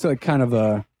 So it's like kind of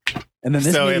a. And then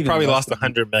this so it probably lost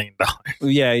 $100 million.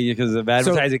 Yeah, because of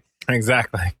advertising.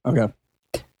 Exactly. Okay.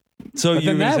 So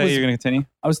you're going to continue?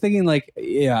 I was thinking like,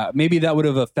 maybe that would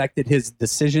have affected his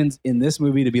decisions in this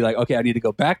movie to be like, okay, I need to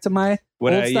go back to my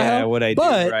old style. Yeah, what I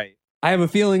did, right. I have a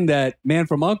feeling that Man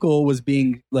from U.N.C.L.E. was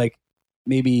being like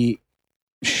maybe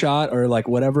shot or like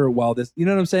whatever while this, you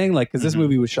know what I'm saying? Like, because this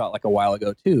movie was shot like a while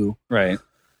ago too. Right.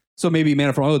 So maybe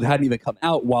Man from U.N.C.L.E. hadn't even come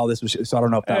out while this was, so I don't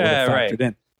know if that would have factored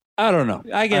in. I don't know.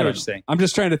 I get what you're saying. I'm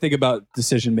just trying to think about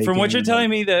decision making. From what you're telling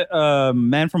me, that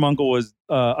Man from U.N.C.L.E. was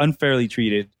unfairly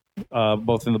treated,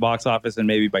 both in the box office and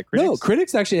maybe by critics. No,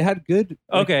 critics actually had good.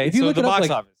 Okay, if you look at the box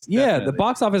office, the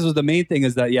box office was the main thing.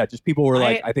 Is that just people were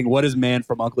like, I think, what does Man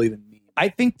from U.N.C.L.E. even mean? I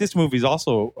think this movie's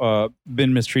also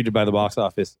been mistreated by the box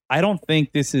office. I don't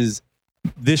think this is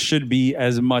this should be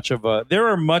as much of a. There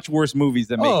are much worse movies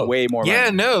that make way more. Yeah,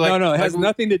 money. No. It has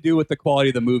nothing to do with the quality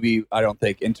of the movie. I don't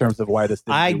think in terms of why this.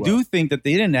 I do think that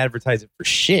they didn't advertise it for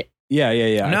shit.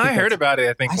 Yeah. No, I heard about it.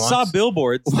 I think I once. saw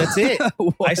billboards. That's it.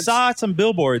 I saw some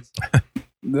billboards.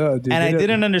 No, dude, and I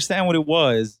didn't understand what it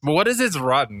was. But what is its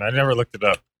rotten? I never looked it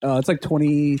up. It's like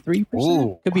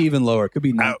 23%. Could be even lower. Could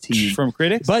be 19 from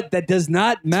critics. But that does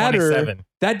not matter. 27.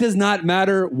 That does not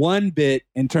matter one bit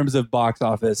in terms of box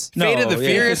office. Fate of the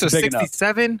Furious was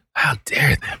 67. How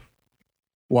dare them?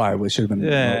 Why? It should have been.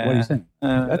 Yeah. What are you saying?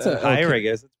 That's a higher, I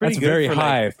guess. It's pretty that's good very for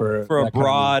high for a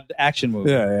broad action movie.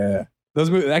 Yeah. Those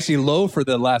movies actually low for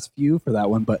the last few for that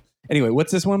one. But anyway,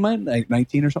 what's this one, Mike? Like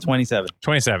 19 or something? 27.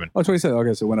 27. Oh, 27.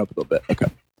 Okay, so it went up a little bit.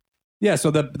 Okay. Yeah,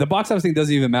 so the box office thing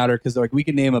doesn't even matter because like we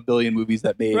can name a billion movies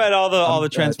that made all the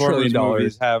Transformers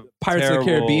movies have Pirates of the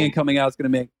Caribbean coming out is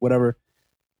going to make whatever.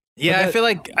 Yeah, I feel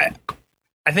like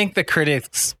I think the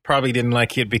critics probably didn't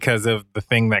like it because of the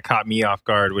thing that caught me off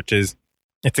guard, which is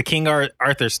it's a King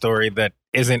Arthur story that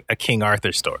isn't a King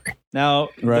Arthur story. Now,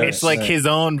 it's like his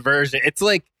own version. It's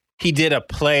like he did a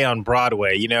play on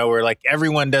Broadway, where like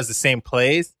everyone does the same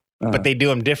plays, but they do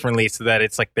them differently so that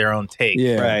it's like their own take.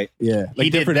 Yeah, right. Yeah, like he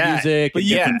different did that. music. But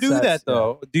you can do that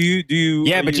though. Do you?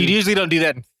 Yeah, but you usually don't do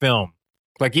that in film.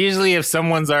 Like usually if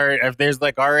if there's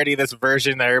like already this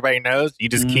version that everybody knows, you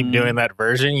just keep doing that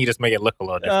version. You just make it look a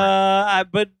little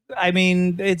different. But I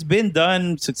mean, it's been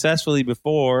done successfully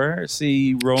before.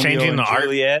 See Romeo Changing and the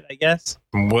Juliet, I guess.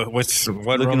 What Looking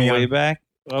Romeo? way back.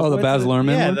 The Baz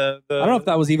Luhrmann Yeah, one? the I don't know if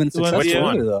that was even successful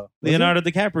either, though. Leonardo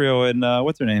DiCaprio and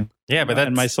what's her name? Yeah, but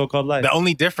that's My So-Called Life. The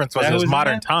only difference was it was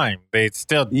modern time. They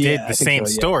still did the same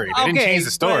story. They didn't change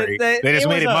the story. They just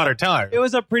made it modern time. It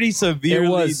was a pretty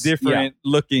severely different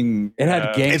looking. It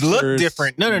had gangsters. It looked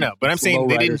different. No. But I'm saying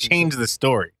they didn't change the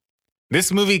story.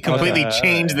 This movie completely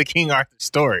changed the King Arthur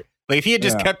story. Like if he had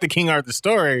just kept the King Arthur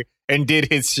story and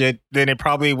did his shit, then it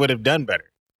probably would have done better.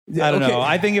 I don't know.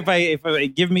 I think if I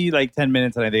give me like 10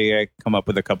 minutes, and I think I come up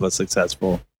with a couple of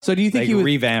successful. So do you think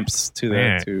revamps to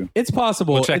that too? It's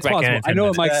possible. We'll check it's back possible. in I know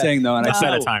what Mike's saying though, and I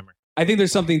set a timer. I think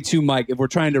there's something to Mike if we're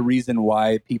trying to reason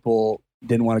why people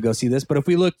didn't want to go see this. But if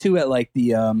we look too at like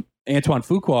the Antoine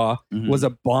Fuqua was a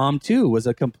bomb too, was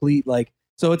a complete like.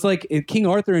 So it's like King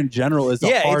Arthur in general is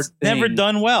a hard it's never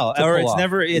done well, or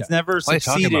it's never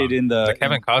succeeded in the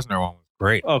Kevin Costner one was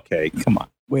great. Okay, come on.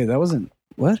 Wait, that wasn't.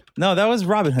 What? No, that was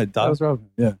Robin Hood, dog. That was Robin.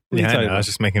 Yeah. I was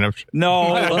just making up shit.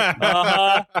 No,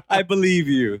 I believe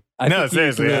you. No,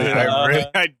 seriously.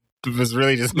 I was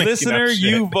really just making Listener, up shit.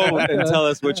 you vote and tell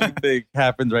us what you think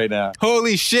happens right now.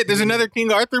 Holy shit, there's another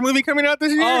King Arthur movie coming out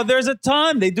this year? Oh, there's a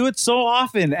ton. They do it so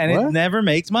often, and it never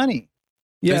makes money.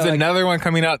 Yeah, there's another one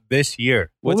coming out this year.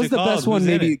 What was the best one?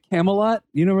 Maybe Camelot?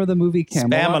 You know where the movie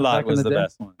Camelot? Spamalot was the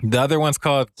best one. The other one's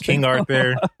called King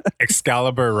Arthur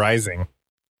Excalibur Rising.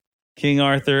 King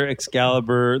Arthur,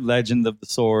 Excalibur, Legend of the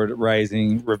Sword,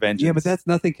 Rising, Revengeance. Yeah, but that's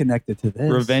nothing connected to this.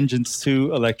 Revengeance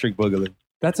 2, Electric Boogaloo.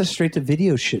 That's a straight to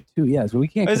video shit too. Yeah, so we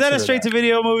can't. Is that a straight to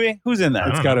video movie? Who's in that?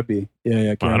 It's got to be.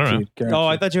 Yeah, guaranteed. Oh,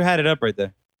 I thought you had it up right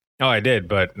there. Oh, I did,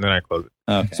 but then I closed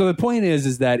it. Okay. So the point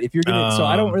is that if you're gonna, so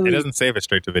I don't really. It doesn't save it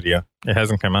straight to video. It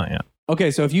hasn't come out yet.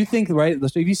 Okay, so if you think so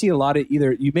if you see a lot of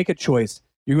either you make a choice,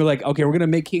 you're like, okay, we're gonna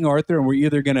make King Arthur, and we're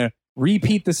either gonna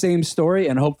repeat the same story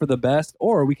and hope for the best,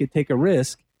 or we could take a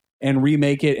risk and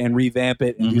remake it and revamp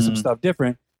it and do some stuff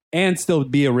different, and still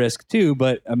be a risk too,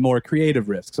 but a more creative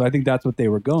risk. So I think that's what they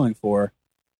were going for,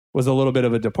 was a little bit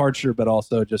of a departure, but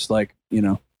also just like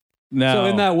No. So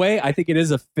in that way, I think it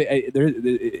is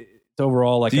it's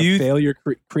overall like a failure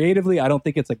creatively. I don't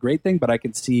think it's a great thing, but I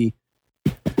can see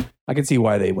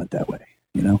why they went that way.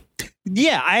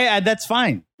 Yeah, I that's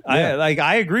fine. Yeah.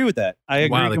 I agree with that. I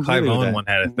agree. Wow, the Clive completely with Owen that. one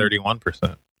had a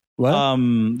 31%.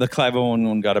 What? The Clive Owen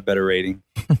one got a better rating.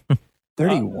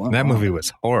 31. That movie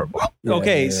was horrible.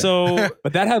 So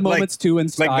but that had moments too in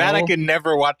style. Like that I could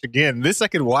never watch again. This I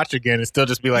could watch again and still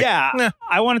just be like, nah.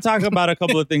 I want to talk about a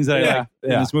couple of things that I like in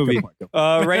this movie. Good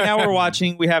point. Right now we're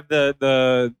watching. We have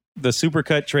the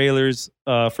supercut trailers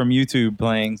from YouTube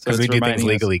playing. So Because we it's do things reminding us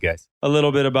legally, guys. a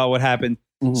little bit about what happened.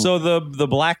 Mhm. So the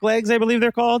Black Legs, I believe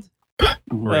they're called.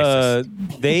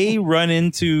 They run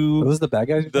into Those the bad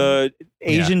guys. the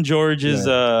Asian George is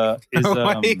Why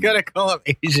you gotta call him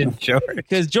Asian George?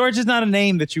 because George is not a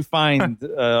name that you find.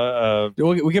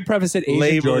 We can preface it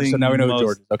Asian George, so now we know who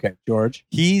George is. Okay, George.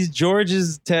 He's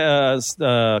George's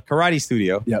karate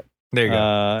studio. Yep. There you go.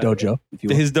 Dojo, if you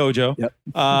will. His dojo. Yep.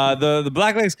 The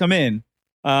Blacklegs come in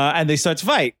and they start to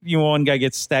fight. One guy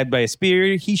gets stabbed by a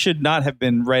spear. He should not have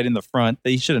been right in the front.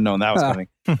 He should have known that was coming.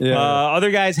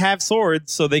 Other guys have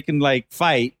swords so they can like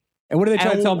fight. And what do they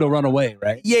try to tell him to run away,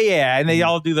 right? Yeah. And they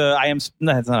all do the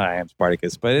no, it's not I am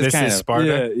Spartacus, but it's kind of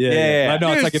Sparta. Yeah.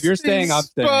 No, it's like if you're staying, I'm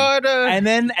staying.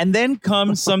 And then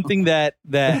comes something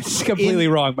that's completely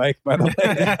wrong, Mike. By the way,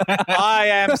 I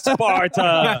am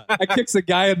Sparta. I kicks a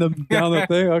guy down the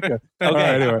thing. Okay.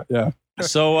 Anyway, yeah.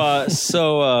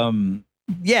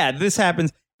 Yeah, this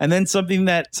happens, and then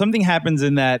something happens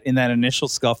in that initial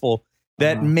scuffle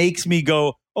that makes me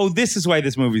go, oh, this is why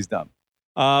this movie's dumb.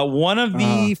 One of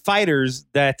the fighters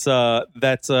that's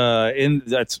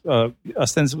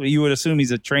ostensibly, you would assume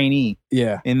he's a trainee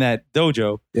in that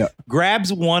dojo,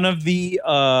 grabs one of the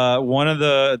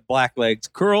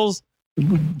blacklegs,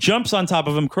 jumps on top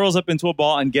of him, curls up into a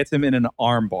ball, and gets him in an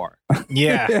arm bar.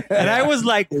 Yeah. And I was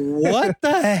like, what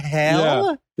the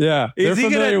hell? Yeah. Is he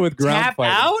familiar gonna with ground tap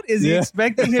fighting. out? Is he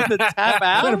expecting him to tap out?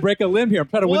 I'm trying to break a limb here. I'm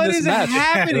trying to win this match. What is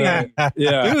happening?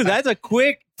 Yeah. Dude, that's a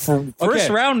quick first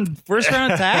round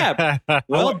tap.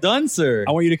 Well done, sir.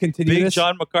 I want you to continue Big this.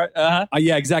 John McCarthy.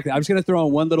 Yeah, exactly. I'm just going to throw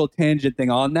in one little tangent thing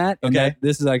on that. And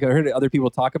this is like, I heard other people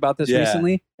talk about this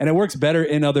recently, and it works better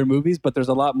in other movies, but there's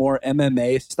a lot more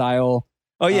MMA style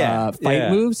fight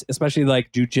moves, especially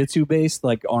like jujitsu based,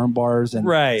 like arm bars and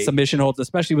submission holds,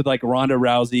 especially with like Ronda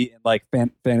Rousey and like Fast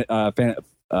and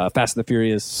the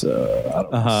Furious. I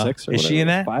don't know, 6 or is she in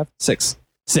that? 5, 6,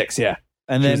 yeah.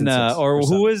 And then,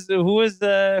 who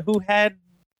had?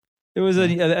 There was an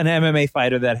MMA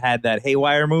fighter that had that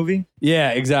Haywire movie.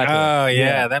 Yeah, exactly. Oh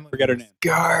yeah, that movie. Forget her name.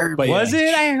 Garbage. Was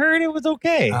it? I heard it was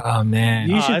okay. Oh man,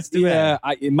 you should.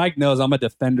 Mike knows I'm a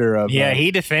defender of.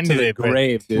 He defended it.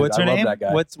 Grave, dude. What's her name? That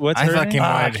guy. What's her name?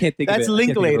 I can't think of it. That's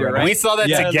Linklater, right? We saw that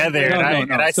together,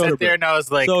 and I sat there and I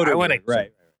was like, I want to.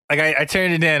 Right. Like I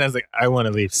turned it in, I was like, I want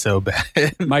to leave so bad.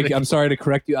 Mike, I'm sorry to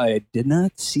correct you. I did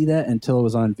not see that until it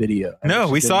was on video. No,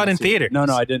 we saw it in theater. No,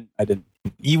 I didn't.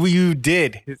 You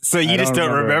did. So you just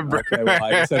don't remember. Okay, well,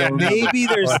 I guess I don't remember. Maybe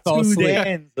there's two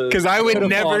Dans. Because I would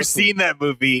never seen that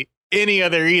movie any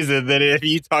other reason than if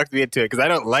you talked me into it. Because I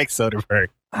don't like Soderbergh.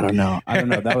 I don't know.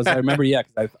 That was I remember. Yeah,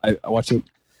 because I watched it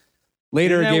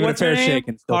later. Gave it a fair shake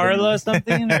and still Carla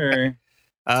something or.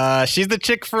 She's the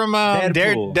chick from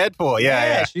Deadpool.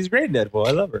 Yeah, she's great in Deadpool.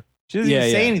 I love her. She doesn't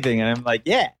even say anything, and I'm like,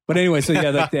 yeah. But anyway, so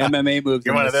like the MMA moves.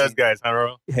 You're one of those guys, huh,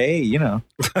 Ro? Hey, you know.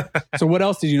 So what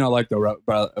else did you not like, though?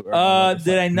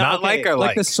 Did I not like or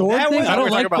like the sword thing? I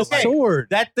don't like the sword.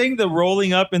 That thing, the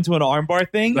rolling up into an armbar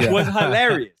thing, was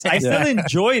hilarious. I still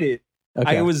enjoyed it.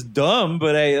 Okay. It was dumb,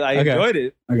 but I enjoyed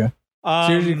it. Okay.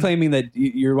 So you're claiming that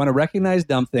you want to recognize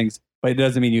dumb things, but it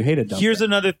doesn't mean you hate a dumb Here's thing.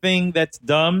 another thing that's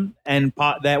dumb and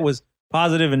that was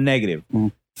positive and negative.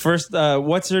 First,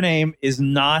 what's her name is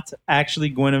not actually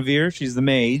Guinevere. She's the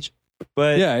mage.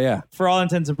 But for all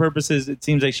intents and purposes, it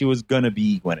seems like she was going to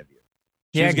be Guinevere.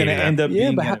 She was going to end up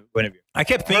being Guinevere. I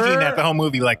kept thinking that the whole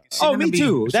movie. Like, me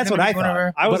too. That's what I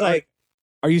thought. I was like,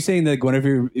 are you saying that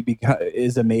Guinevere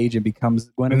is a mage and becomes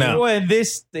Guinevere? No. Well, in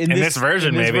this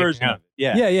version, maybe.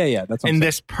 Yeah. That's in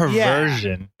this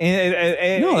perversion.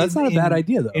 No, that's not a bad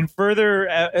idea, though. In further,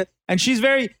 and she's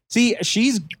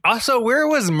also, where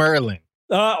was Merlin?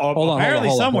 Apparently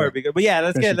somewhere. But yeah,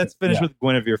 let's finish with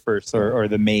Guinevere first, or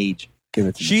the mage.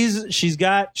 She's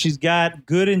got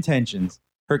good intentions.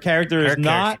 Her character is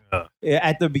not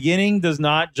at the beginning does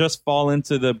not just fall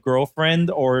into the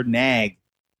girlfriend or nag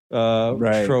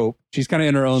trope. She's kind of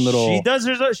in her own little.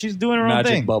 She's doing her own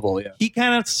magic thing. Bubble. Yeah. He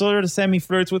kind of sort of semi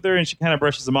flirts with her, and she kind of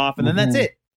brushes him off, and then that's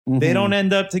it. They don't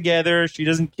end up together. She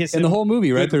doesn't kiss him in the whole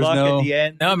movie, right? There's no at the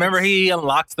end. No, remember he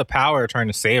unlocks the power trying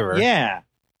to save her. Yeah.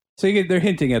 So they're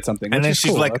hinting at something, and then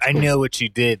she's like, "I know what you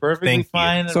did. Perfectly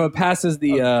fine." So it passes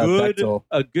the Bechdel.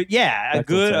 A good.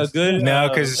 No,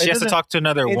 because she has to talk to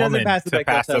another woman pass the to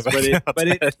pass the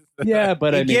Bechdel test,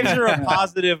 but it gives her a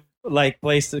positive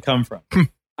place to come from.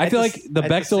 I feel like the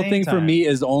Bechdel thing for me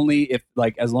is only if,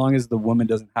 like, as long as the woman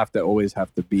doesn't have to always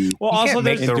have to be. Well, also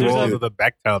there's the rules of the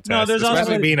Bechdel test. No, there's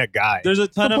especially being a guy. There's a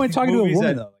ton of movies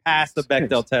that pass the Bechdel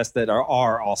Bechdel test that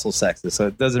are also sexist, so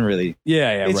it doesn't really.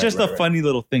 Yeah. It's just a funny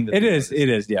little thing. It is.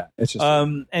 Yeah. It's just.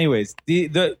 Anyways,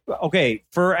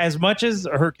 for as much as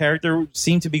her character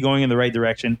seemed to be going in the right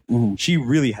direction, she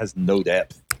really has no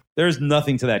depth. There's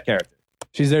nothing to that character.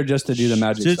 She's there just to do the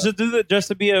magic stuff. Just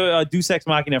to be a Deus Ex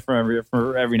Machina for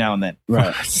every now and then.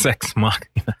 Right. Sex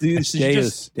Machina.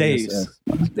 Deus.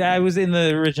 I was in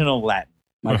the original Latin.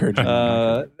 I heard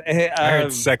I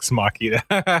heard Sex Machina.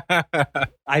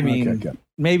 I mean,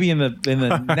 maybe in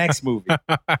the next movie.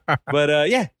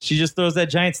 But she just throws that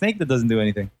giant snake that doesn't do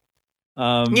anything.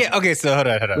 Okay, so hold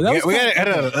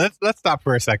on. Let's stop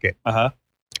for a second.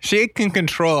 She can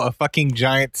control a fucking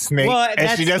giant snake,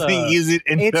 and she doesn't use it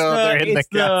until they're in the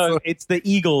castle. It's the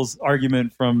Eagles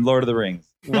argument from Lord of the Rings.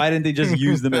 Why didn't they just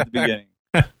use them at the beginning?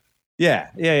 Yeah.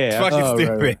 It's fucking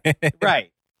stupid.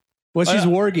 Right. Well, she's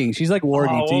warging. She's like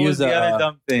warging to use the other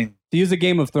dumb thing. To use a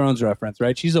Game of Thrones reference,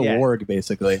 right? She's a warg,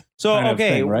 basically. So,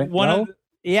 thing, right?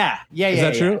 Yeah. Is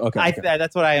that true? Okay.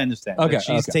 That's what I understand. Okay.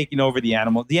 She's taking over the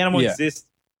animal. The animal exists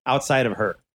outside of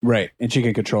her. Right. And she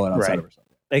can control it outside of herself.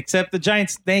 Except the giant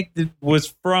snake that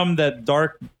was from that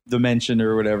dark dimension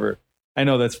or whatever. I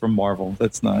know that's from Marvel.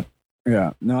 That's not.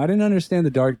 Yeah. No, I didn't understand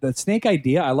the snake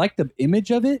idea. I like the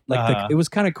image of it. Like it was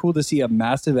kind of cool to see a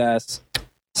massive ass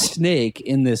snake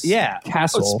in this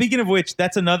castle. Speaking of which,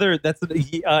 in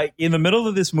the middle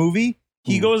of this movie,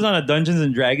 he goes on a Dungeons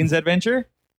and Dragons adventure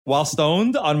while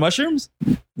stoned on mushrooms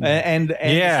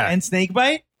and snake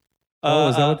bite.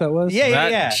 Is that what that was? Yeah.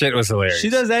 That shit was hilarious. He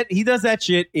does that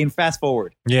shit in Fast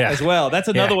Forward. As well. That's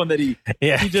another one that he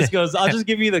just goes, I'll just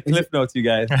give you the cliff notes, you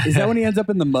guys. Is that when he ends up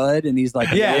in the mud and he's like,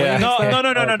 No. He ends up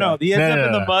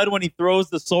in the mud when he throws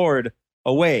the sword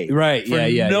away. Right. For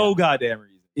no goddamn reason.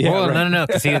 Yeah, no,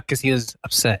 because he was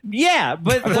upset. Yeah,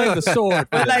 but like the sword.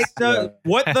 But like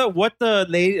what the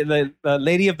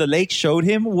lady of the lake showed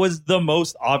him was the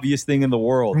most obvious thing in the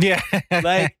world. Yeah,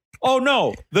 like, oh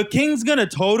no, the king's gonna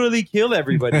totally kill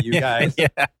everybody, you guys.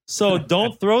 So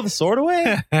don't throw the sword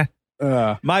away.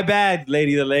 My bad,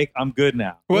 lady of the lake. I'm good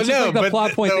now. Well, no, like the but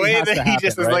plot point the way that he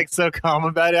just was right? like so calm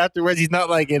about it afterwards. He's not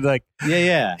like in like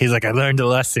He's like, I learned a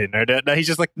lesson, or no. He's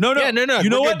just like, no. You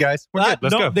know what, guys? We're good.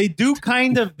 Let's go. They do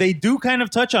kind of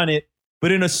touch on it,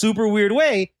 but in a super weird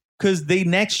way, because they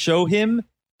next show him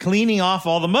cleaning off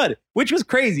all the mud, which was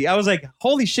crazy. I was like,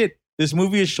 holy shit, this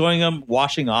movie is showing him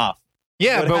washing off.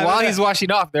 Yeah, but while he's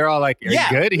washing off, they're all like, are you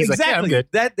good? He's like, yeah, I'm good.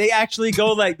 That they actually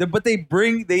go like, but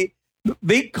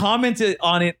they commented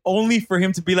on it only for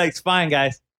him to be like, it's fine,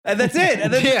 guys. And that's it.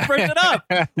 And then they brush it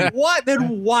up. What?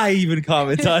 Then why even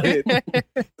comment on it?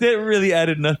 That really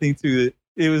added nothing to it.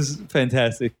 It was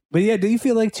fantastic. But yeah, do you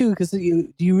feel like too? Because do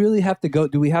you really have to go?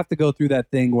 Do we have to go through that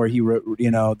thing where he wrote,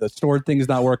 the sword thing's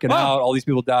not working out? All these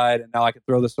people died, and now I can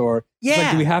throw the sword. Yeah.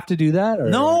 Like, do we have to do that? Or,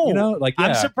 no.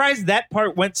 I'm surprised that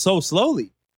part went so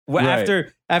slowly.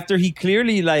 Right. After he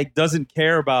clearly like doesn't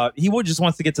care about, just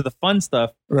wants to get to the fun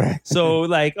stuff. Right. So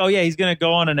like, he's gonna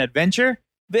go on an adventure.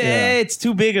 It's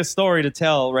too big a story to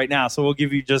tell right now, so we'll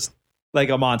give you just like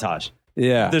a montage.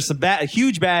 Yeah. There's some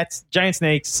huge bats, giant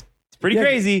snakes. It's pretty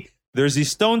crazy. There's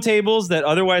these stone tables that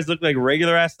otherwise look like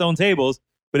regular ass stone tables,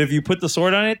 but if you put the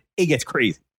sword on it, it gets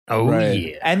crazy. Oh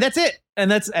yeah. And that's it.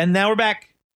 And now we're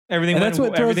back. Everything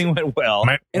went well.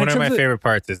 One of my favorite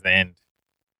parts is the end,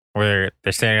 where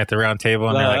they're standing at the round table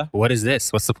and they're like, what is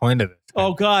this? What's the point of this?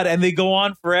 Oh, God. And they go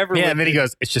on forever. Yeah, and then he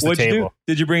goes, it's just a table.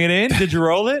 Did you bring it in? Did you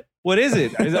roll it? What is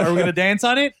it? Are we going to dance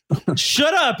on it?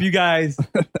 Shut up, you guys.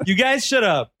 You guys shut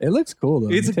up. It looks cool, though.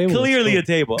 It's clearly a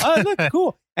table. Oh, it looks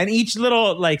cool. And each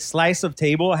little like slice of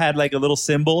table had like a little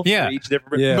symbol for each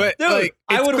different. Yeah. But dude,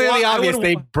 it's clearly obvious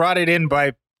they brought it in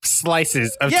by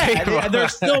slices of table. And they're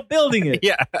still building it.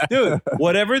 Yeah. Dude,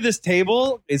 whatever this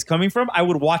table is coming from, I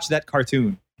would watch that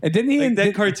cartoon. And didn't he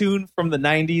that cartoon from the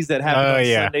 90s that happened on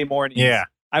Sunday mornings? Yeah.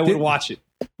 I would watch it.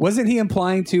 Wasn't he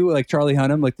implying to like Charlie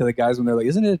Hunnam, like to the guys when they're like,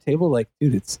 isn't it a table? Like,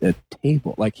 dude, it's a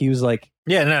table. Like he was like,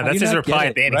 yeah, no, that's his reply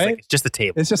at the end. Right? He's like, it's just a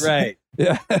table. It's just right.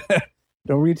 Yeah.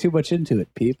 Don't read too much into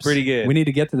it, peeps. Pretty good. We need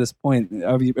to get to this point.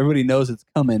 Everybody knows it's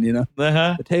coming,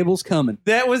 Uh-huh. The table's coming.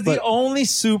 That was the only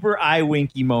super eye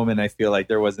winky moment I feel like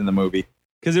there was in the movie.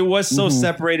 Because it was so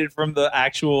separated from the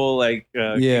actual like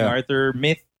King Arthur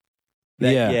myth.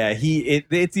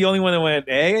 It's the only one that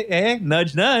went,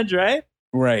 nudge, nudge, right?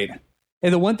 Right.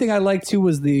 And the one thing I liked too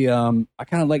was I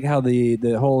kind of like how the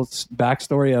whole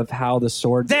backstory of how the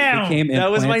sword became implanted. That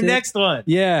was my next one.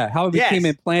 Yeah, how it became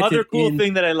implanted. Other cool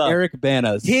thing that I love. Eric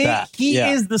Bana's back. He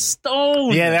is the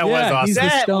stone. Yeah, that was awesome. He's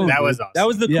the stone, that was awesome. That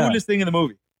was the coolest thing in the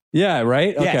movie. Yeah,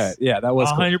 right? Yes. Okay. Yeah, that was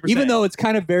 100%. Cool. Even though it's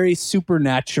kind of very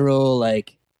supernatural,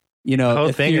 like, the whole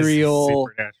ethereal. Thing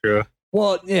is supernatural.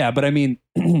 Well, yeah, but I mean,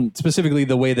 specifically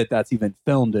the way that that's even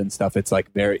filmed and stuff, it's like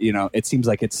very, it seems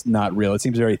like it's not real. It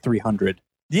seems very 300.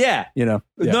 Yeah. No,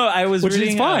 I was Which reading.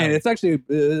 is fine. It's actually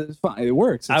fine. It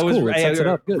works. It's cool. It sets it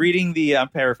up good. Reading I'm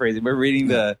paraphrasing, but reading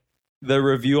the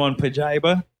review on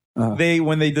Pajiba.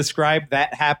 When they describe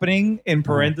that happening in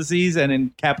parentheses and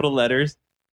in capital letters,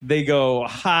 they go,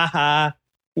 ha ha,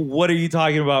 what are you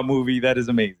talking about, movie? That is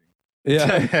amazing.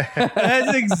 Yeah.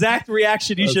 That's the exact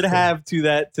reaction you should have to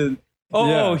that.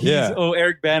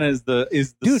 Eric Bana is the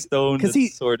stone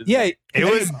sword. Yeah, it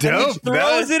was dope. He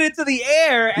throws it into the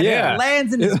air and it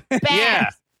lands in his back. Yeah.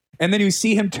 And then you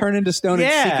see him turn into stone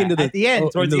and sink into at the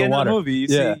end, towards the end water. of the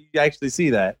movie. You actually see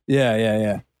that.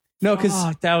 Yeah. No, because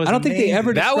I don't think they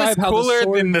ever that was describe how cooler the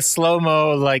sword... than the slow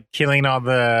mo, like killing all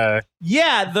the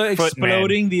the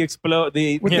exploding,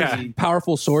 the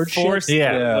powerful sword force,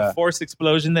 the force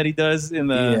explosion that he does in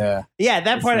the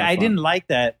that part I didn't like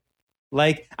that.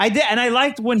 Like I did, and I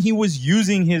liked when he was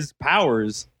using his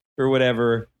powers or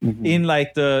whatever in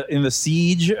like in the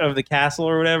siege of the castle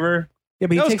or whatever. Yeah,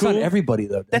 but he takes on everybody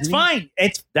though. That's fine.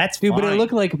 That's fine. But it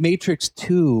looked like Matrix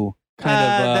 2 kind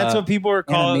of. That's what people are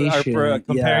calling comparing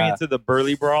it to the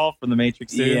Burly Brawl from the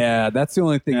Matrix 2. Yeah, that's the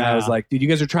only thing I was like, dude, you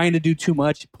guys are trying to do too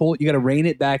much. You got to rein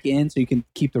it back in so you can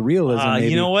keep the realism. Maybe.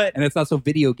 You know what? And it's not so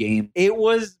video game. It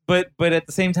was, but at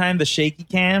the same time, the shaky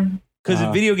cam, because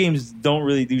video games don't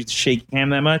really do shaky cam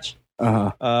that much.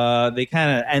 They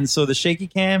kind of, and so the shaky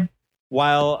cam,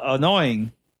 while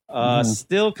annoying,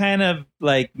 still kind of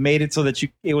like made it so that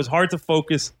it was hard to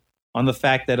focus on the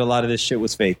fact that a lot of this shit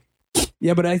was fake.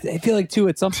 Yeah, but I feel like too,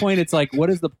 at some point, it's like, what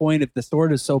is the point if the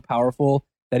sword is so powerful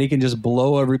that he can just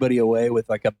blow everybody away with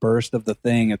like a burst of the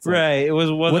thing? It's like, right. It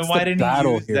was, well, then why didn't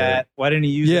he use that? Why didn't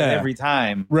he use that every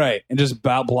time? Right. And just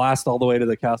blast all the way to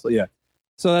the castle. Yeah.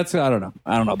 So that's, I don't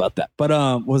know about that. But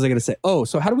what was I going to say? Oh,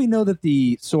 so how do we know that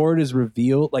the sword is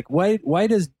revealed? Like, why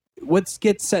does, what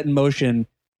gets set in motion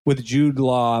with Jude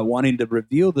Law wanting to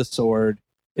reveal the sword?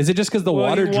 Is it just because the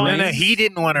water drains? No, he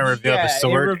didn't want to reveal the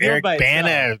sword. Eric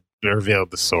Bana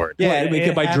revealed the sword.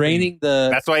 Yeah, by draining the...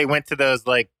 That's why he went to those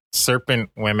like serpent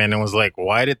women and was like,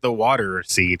 why did the water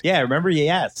recede? Yeah, remember he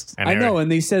asked. I know,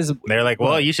 and he says... They're like,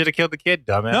 well, you should have killed the kid,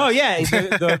 dumbass. No, yeah,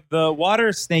 the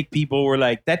water snake people were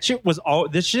like,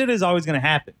 this shit is always going to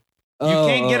happen. You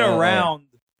can't get around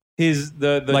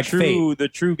the like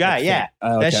true guy. Yeah,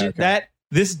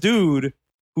 this dude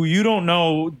who you don't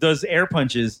know does air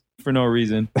punches for no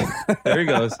reason. There he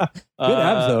goes. Good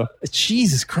abs though.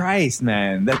 Jesus Christ,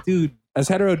 man, that dude. As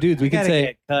hetero dudes, we can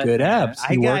say good abs.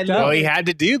 He had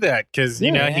to do that because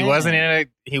he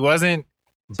wasn't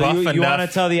buff enough. You want to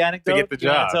tell the anecdote? To get the job. You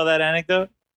want to tell that anecdote?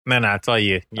 No, I'll tell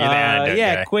you. You're the anecdote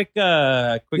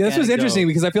guy. Quick. This was interesting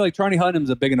because I feel like Charlie Hunnam's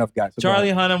a big enough guy. So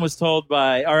Charlie Hunnam was told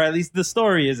by, or at least the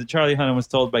story is that Charlie Hunnam was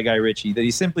told by Guy Ritchie that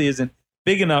he simply isn't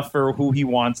big enough for who he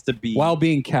wants to be while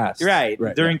being cast. Right.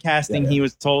 During casting, he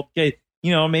was told, okay,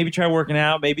 maybe try working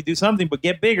out, maybe do something, but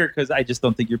get bigger because I just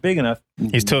don't think you're big enough.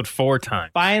 He's told 4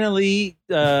 times. Finally,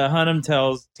 Hunnam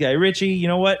tells Guy Ritchie, you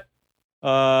know what?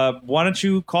 Why don't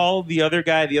you call the other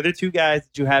 2 guys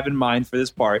that you have in mind for this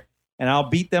part, and I'll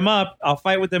beat them up. I'll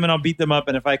fight with them and I'll beat them up.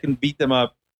 And if I can beat them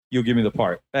up, you'll give me the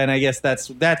part. And I guess that's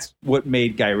what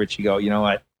made Guy Ritchie go, you know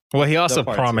what? Well, he also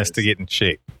promised to get in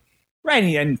shape. Right.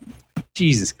 And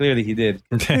Jesus, clearly he did.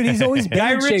 Dude, he's always been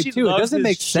in shape too. It doesn't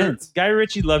make sense. Guy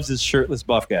Ritchie loves his shirtless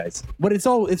buff guys. But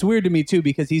it's weird to me too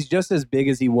because he's just as big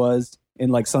as he was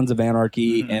in like Sons of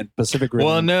Anarchy and Pacific Rim.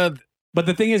 Well, no. But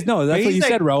the thing is, no, that's what you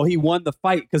said, Raul. He won the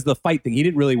fight because the fight thing. He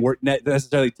didn't really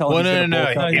necessarily tell him.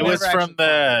 No. It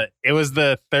was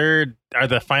the third or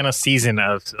the final season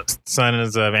of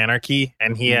Sons of Anarchy,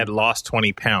 and he had lost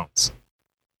 20 pounds.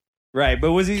 Right,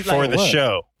 but was he for the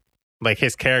show? Like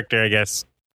his character, I guess.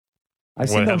 I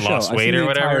seen no show. Lost weight or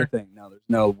whatever. Thing. No, there's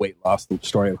no weight loss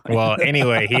storyline. Well,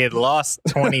 anyway, he had lost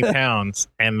 20 pounds,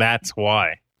 and that's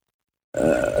why.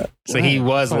 So he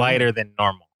was lighter than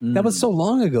normal. That was so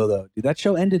long ago, though. Dude, that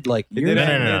show ended like years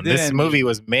ago. No. This movie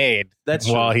was made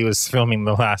while he was filming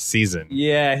the last season.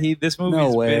 Yeah, this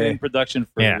movie's been in production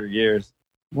for years.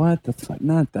 What the fuck?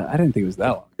 Not that. I didn't think it was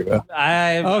that long ago.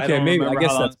 Maybe. I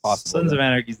guess that's possible. Sons of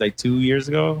Anarchy is like 2 years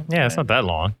ago. Yeah, it's not that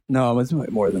long. No, it's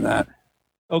more than that.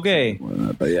 Okay.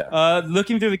 But yeah.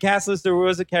 Looking through the cast list, there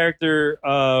was a character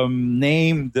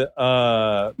named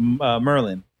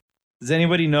Merlin. Does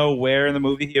anybody know where in the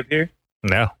movie he appeared?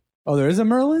 No. Oh, there is a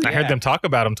Merlin? I heard them talk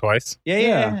about him twice.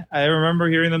 Yeah. I remember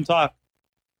hearing them talk.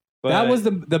 But that was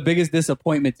the biggest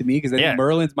disappointment to me because I think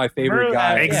Merlin's my favorite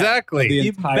guy.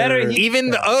 Exactly.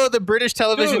 The British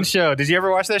television show. Did you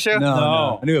ever watch that show?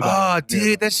 No. I knew about it.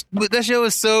 Dude, that show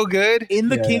was so good. In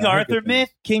the King Arthur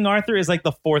myth, King Arthur is like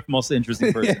the 4th most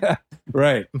interesting person.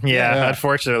 Right. Yeah,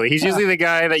 unfortunately. He's usually the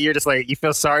guy that you're just like, you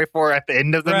feel sorry for at the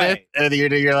end of the myth. And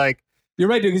you're like, you're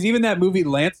right, dude, because even that movie,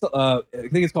 Lance, I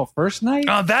think it's called First Night.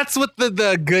 Oh, that's what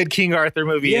the good King Arthur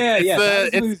movie is.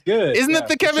 It's good. Isn't it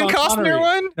the Kevin Costner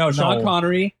one? No, Sean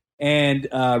Connery and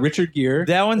Richard Gere.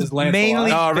 That one's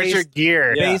mainly Richard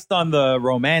Gere. Based on the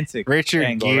romantic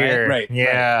Gere. Right.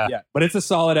 Yeah. But it's a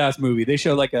solid-ass movie. They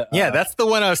show like a... that's the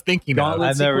one I was thinking of.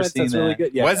 I've never seen that. Really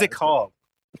good. What is it called?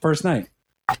 First Night.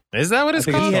 Is that what it's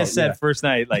called? He has said First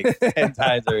Night like 10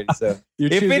 times already. So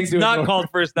if it's not called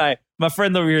First Night, my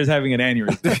friend over here is having an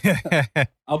aneurysm.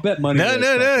 I'll bet money. No,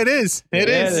 it is. It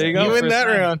is. There you go. You win that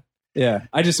round. Yeah,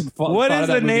 I just. What is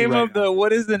the name of the?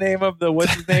 What is the name of the?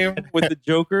 What's his name with the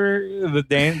Joker?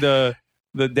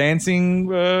 The dancing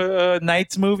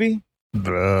Knights movie.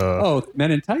 Oh,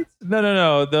 Men in Tights?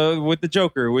 No. The with the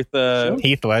Joker with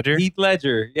Heath Ledger. Heath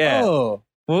Ledger. Yeah. Oh,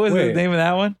 what was the name of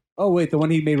that one? Oh wait, the one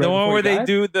he made. Right the one where they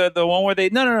do the one where they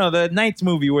no the Knights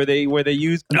movie where they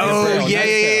use. Oh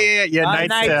yeah,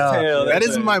 Knight's Tale. That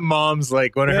is my mom's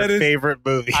like one of her favorite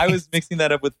movies. I was mixing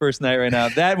that up with First Night right now.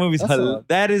 That movie's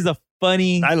that is a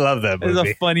funny. I love that movie. It's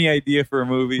a funny idea for a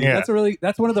movie. Yeah.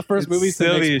 That's one of the first movies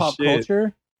that makes pop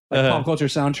culture. Like pop culture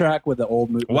soundtrack with the old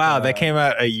movie. Wow, that came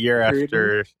out a year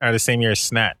after, or the same year as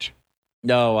Snatch.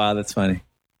 Oh wow, that's funny.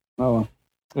 Oh,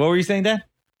 what were you saying, Dan?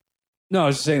 No, I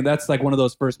was just saying that's like one of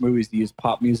those first movies to use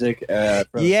pop music.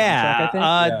 For yeah. soundtrack,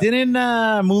 I think. Didn't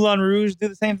Moulin Rouge do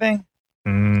the same thing?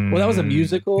 Well, that was a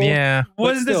musical. Yeah.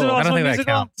 Was this also I don't think musical?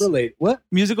 that counts. Relate. What?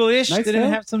 Musical-ish? Knight's Didn't it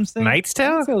Tale? have some thing? Knight's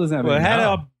Tale? Well, it had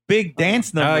a big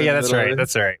dance number. Oh yeah, that's right.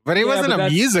 That's right. But it wasn't a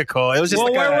musical. It was just.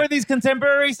 Well, like where were these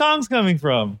contemporary songs coming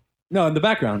from? No, in the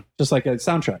background, just like a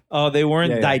soundtrack. Oh, they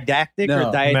weren't didactic or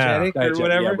diegetic or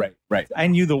whatever. Yeah, right. I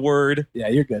knew the word. Yeah,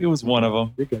 you're good. It was one of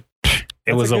them. You're good.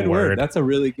 It was a word. That's a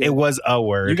really good. It was a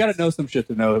word. You got to know some shit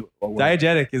to know a word.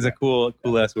 Diegetic is a cool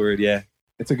ass word. Yeah,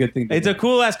 it's a good thing. It's a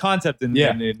cool ass concept in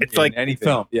it's like anything.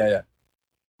 Film. Yeah.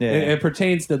 It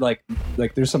pertains to like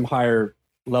there's some higher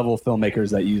level filmmakers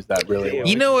that use that really.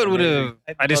 You know what would have?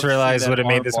 I just realized would have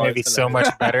made this movie so much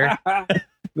better.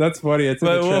 That's funny. It's in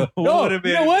the trailer. No,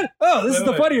 you know what? Oh, this is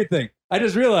the funnier thing. I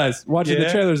just realized watching the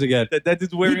trailers again. That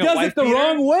is wearing he does it the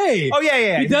wrong way. Oh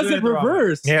yeah. He does it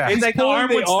reverse. Yeah, it's like the arm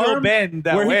would still bend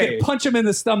that where way. He could punch him in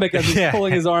the stomach as he's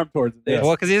pulling his arm towards it.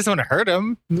 Well, because he doesn't want to hurt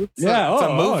him. It's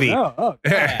a movie.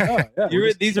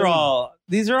 These are all.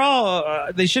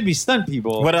 They should be stunt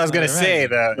people. What I was gonna say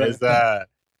though is,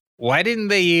 why didn't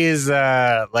they use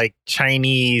like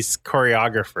Chinese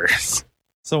choreographers?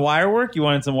 Some wire work. You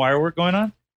wanted some wire work going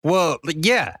on? Well,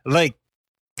 yeah, like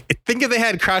think if they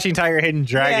had Crouching Tiger, Hidden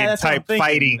Dragon type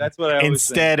fighting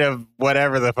instead of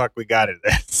whatever the fuck we got in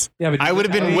this. Yeah, but I would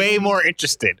have been way more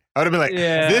interested. I would have been like,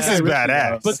 this is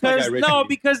badass.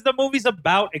 Because the movie's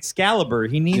about Excalibur.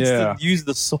 He needs to use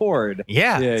the sword.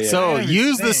 Yeah. So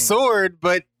use the sword,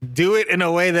 but do it in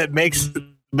a way that makes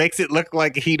it look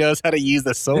like he knows how to use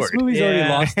the sword. This movie's already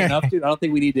lost enough, dude. I don't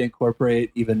think we need to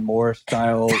incorporate even more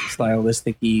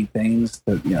stylistic-y things.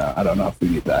 I don't know if we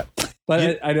need that.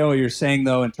 But I know what you're saying,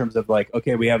 though, in terms of like,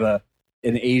 okay, we have an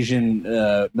Asian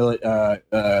Dragon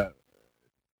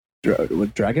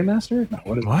Master? No,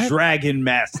 what? Dragon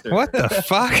Master. What the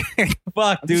fuck?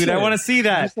 Fuck, dude, I want to see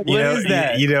that. What is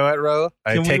that? You know what, Ro?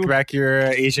 I take back your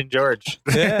Asian George.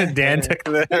 Dan took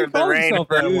the reign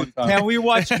for one time. Can we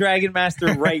watch Dragon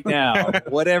Master right now?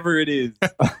 Whatever it is.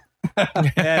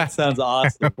 That sounds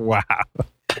awesome. Wow.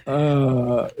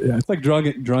 It's like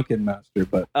Drunken Master,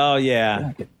 but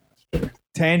yeah.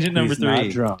 Tangent number 3. Not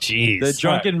drunk. Jeez. The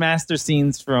Drunken Master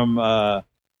scenes from not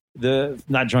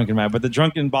Drunken Man, but the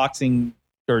Drunken Boxing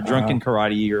or Drunken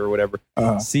Karate or whatever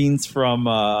scenes from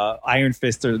Iron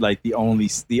Fist are like the only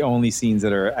scenes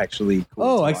that are actually cool.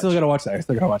 Oh, I still gotta watch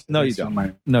that. No, you don't.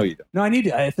 No, you don't. No, I need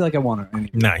to. I feel like I want to.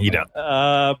 No, you don't.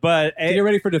 But to get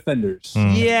ready for Defenders.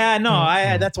 Yeah, no,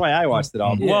 that's why I watched it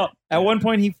all. Yeah. Well, at one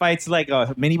point he fights like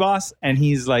a mini boss, and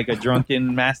he's like a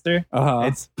drunken master.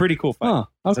 It's a pretty cool fight.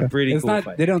 It's a pretty cool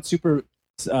fight. They don't super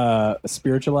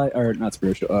spiritualize or not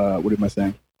spiritual. What am I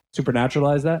saying?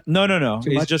 Supernaturalize that? No.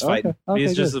 He's just fighting.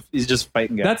 He's just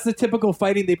fighting guys. That's the typical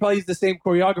fighting. They probably use the same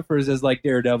choreographers as like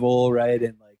Daredevil, right?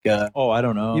 And like I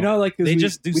don't know. You know, like they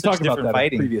just do such different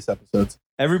fighting. In previous episodes.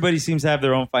 Everybody seems to have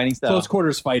their own fighting style. Close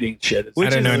quarters fighting shit. I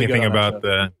don't know anything about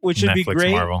the which should Netflix be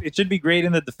great. Marvel. It should be great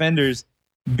in the Defenders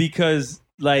because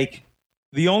like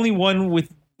the only one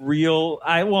with real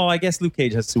I guess Luke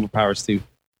Cage has superpowers too.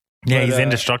 Yeah, but, he's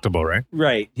indestructible, right?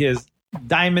 Right. He has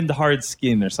diamond hard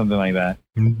skin or something like that.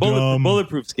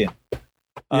 Bulletproof skin.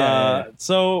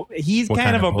 So he's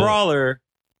kind of a brawler,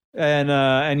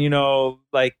 and you know,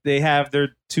 like they have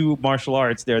their 2 martial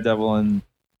arts, Daredevil and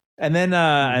then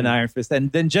an Iron Fist,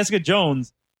 and then Jessica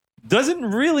Jones doesn't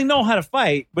really know how to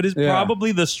fight, but is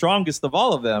probably the strongest of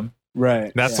all of them.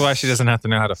 Right. That's why she doesn't have to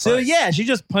know how to fight. So she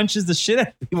just punches the shit out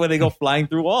of people when they go flying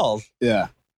through walls. Yeah.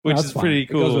 Which is pretty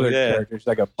cool. It's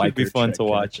like a biker. Should be fun to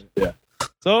watch. Yeah.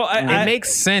 So it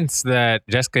makes sense that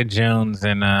Jessica Jones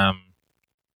and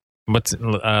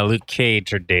Luke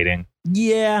Cage are dating.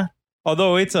 Yeah.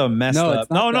 Although it's a mess up.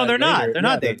 No, they're not. They're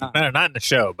not dating. No, not in the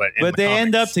show, but they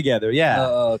end up together. Yeah.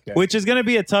 Okay. Which is going to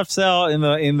be a tough sell in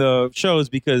the shows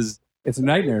because it's a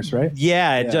night nurse, right?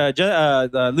 Yeah.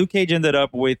 Luke Cage ended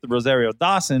up with Rosario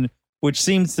Dawson, which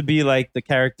seems to be like the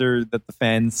character that the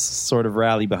fans sort of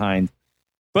rally behind.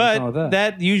 But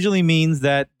that usually means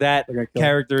that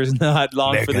character is not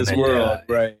long for this world.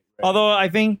 Right. Although I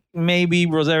think maybe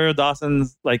Rosario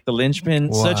Dawson's like the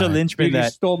linchpin, such a linchpin that you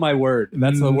stole my word.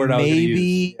 That's the word I was going to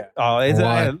use. Yeah. Oh, it's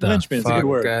a linchpin. It's a good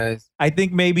word. Guys? I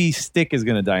think maybe Stick is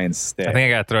going to die instead. I think I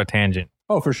got to throw a tangent.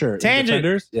 Oh, for sure. Tangent.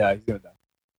 Yeah, he's going to die.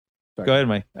 Sorry. Go ahead,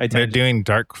 Mike. They're doing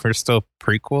Dark Crystal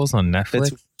prequels on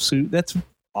Netflix. That's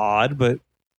odd, but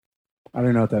I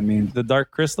don't know what that means. The Dark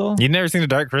Crystal? You've never seen The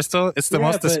Dark Crystal? It's the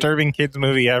most disturbing kids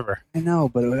movie ever. I know,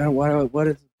 but what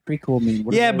does prequel mean?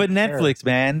 But Netflix,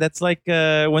 man. That's like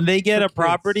when they get a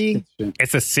property.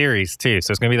 It's a series, too,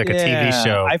 so it's going to be like a TV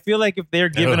show. I feel like if they're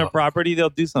given a property, they'll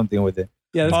do something with it.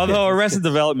 Yeah. Although Arrested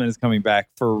Development is coming back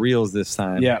for reals this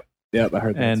time. Yeah, I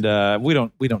heard that. And we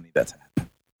don't need that to happen.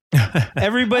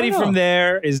 Everybody from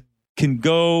there can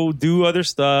go do other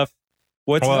stuff.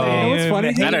 What's funny?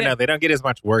 I don't know. They don't get as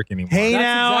much work anymore. Hey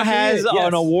Now has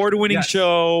an award-winning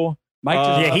show.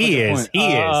 Mike he is.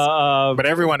 But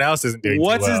everyone else isn't doing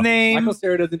what's too well. His name? Michael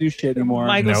Cera doesn't do shit anymore.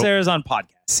 Michael Cera's on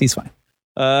podcasts. He's fine.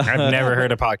 I've never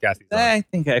heard a podcast. I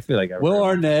feel like Will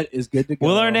Arnett is good to go.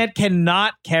 Will Arnett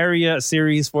cannot carry a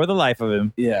series for the life of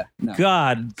him. Yeah. No.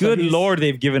 God, good Lord,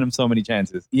 they've given him so many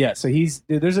chances. Yeah, so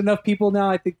there's enough people now,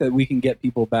 I think, that we can get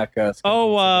people back.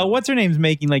 What's her name's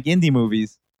making like indie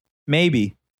movies?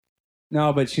 Maybe.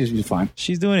 No, but she's fine.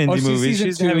 She's doing indie movies.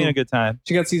 She's having a good time.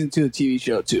 She got season 2 of the TV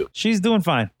show, too. She's doing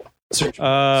fine.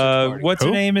 What's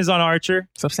her name is on Archer.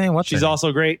 Stop saying what. She's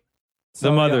also great.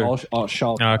 The mother.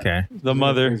 Okay. The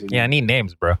mother. Yeah, I need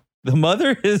names, bro. The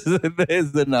mother is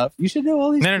enough. You should know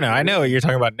all these. No. I know what you're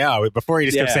talking about now. Before you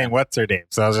just kept saying what's her name,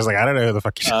 so I was just like, I don't know who the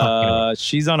fuck you're talking about.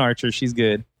 She's on Archer. She's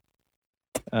good.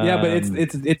 Yeah, but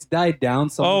it's died down.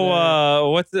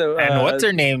 What's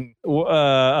her name?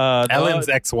 Ellen's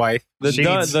ex-wife.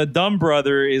 The dumb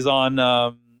brother is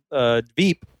on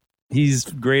Veep. He's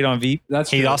great on Veep.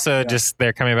 He's also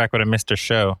they're coming back with a Mr.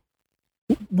 Show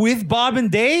with Bob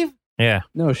and Dave. Yeah.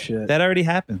 No shit. That already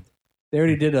happened. They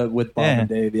already did a with Bob and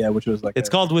Dave, which was like it's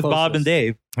called With Bob and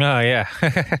Dave. Oh yeah.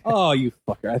 Oh, you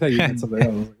fucker! I thought you meant something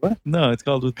else. I was like, what? No, it's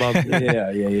called With Bob.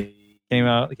 Yeah. Came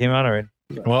out already.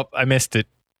 Well, I missed it.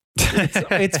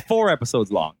 It's 4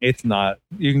 episodes long. It's not.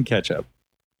 You can catch up.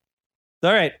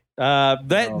 All right.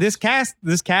 This cast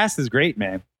is great,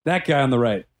 man. That guy on the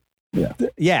right. Yeah.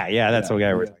 That's the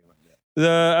guy we're talking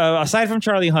about. Aside from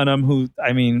Charlie Hunnam, who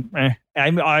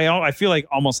I feel like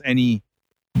almost any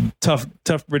tough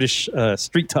British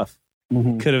street tough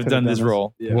could have done this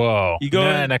role. Yeah. Whoa! You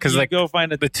go because go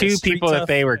find the two people that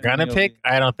they were gonna pick.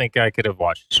 I don't think I could have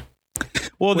watched.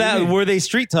 Well, were they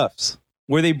street toughs?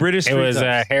 Were they British? It was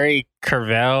Harry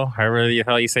Cavill, however the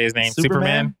hell you say his name,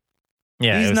 Superman.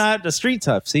 Yeah, he's not a street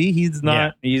tough. See, he's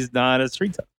not. Yeah. He's not a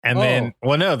street tough. And then,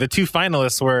 the two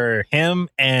finalists were him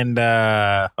and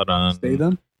hold on,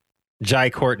 Statham, Jai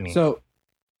Courtney. So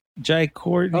Jai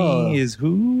Courtney is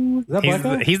who?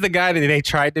 Is he's the guy that they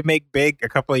tried to make big a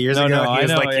couple of years ago. He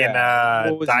was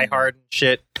in Die Hard and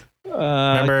shit.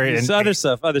 Remember? Other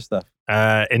stuff.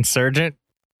 Insurgent,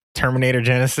 Terminator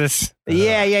Genesis.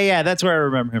 Yeah. That's where I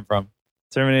remember him from.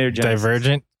 Terminator Genesis.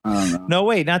 Divergent. No,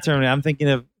 wait, not Terminator. I'm thinking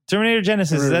of Terminator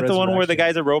Genesis. Is that the one where the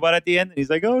guy's a robot at the end? And he's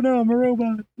like, "Oh no, I'm a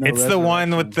robot." No, it's the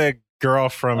one with the girl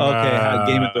from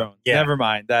Game of Thrones. Yeah. Never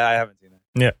mind. I haven't seen that.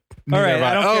 Yeah. All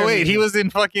right. Wait, he was in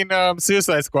fucking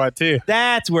Suicide Squad too.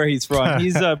 That's where he's from.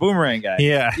 He's a Boomerang guy.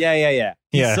 Yeah. Yeah.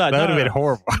 That would have been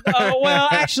horrible. Well,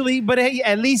 actually, but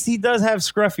at least he does have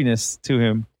scruffiness to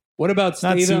him. What about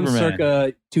Statham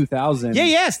circa 2000?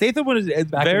 Yeah. Statham was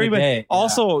very big.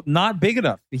 Also, not big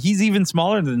enough. He's even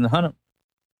smaller than Hunnam.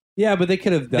 Yeah, but they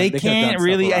could have done. They can't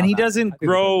really, and he doesn't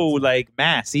grow like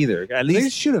mass either. At least they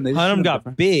shoot him. Hunnam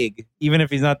got big, even if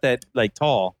he's not that like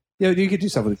tall. Yeah, you could do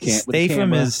something with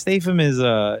a Statham is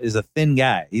a thin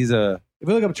guy. He's a. If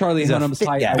you look up Charlie Hunnam's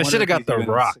height, they should have got The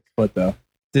Rock. 6 foot though.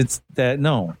 It's that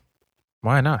no.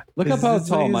 Why not? Look up how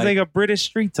tall. He's like a British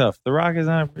street tough. The Rock is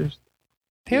not a British.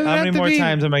 How many more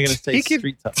times am I going to say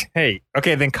street tough? Hey,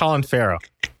 okay, then Colin Farrell.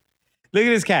 Look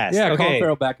at his cast. Yeah, Colin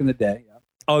Farrell back in the day. Yeah.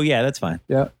 Oh yeah, that's fine.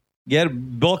 Yeah.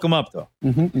 Bulk him up though.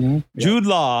 Jude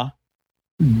Law.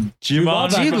 Jude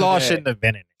Law shouldn't have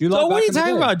been in it. So what are you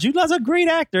talking about? Jude Law's a great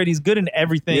actor and he's good in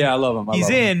everything. Yeah, I love him. He's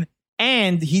in,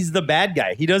 and he's the bad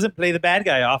guy. He doesn't play the bad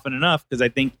guy often enough because I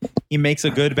think he makes a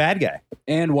good bad guy.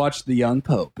 And watch The Young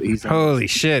Pope. Holy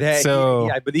shit!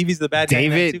 I believe he's the bad guy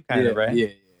too, kind of, right? Yeah.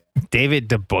 David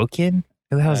Dubokin?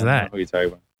 Who the hell's that? Who are you talking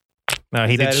about? No,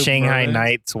 he did Shanghai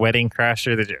Nights, Wedding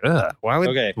Crasher.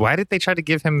 Why did they try to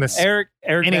give him this? Eric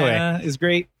Bana is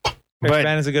great. Eric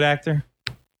Bana is a good actor.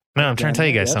 No, I'm trying to tell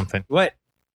you guys something. What?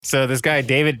 So this guy,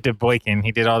 David Duboykin,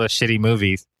 he did all the shitty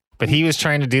movies, but he was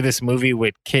trying to do this movie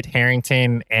with Kit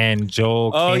Harington and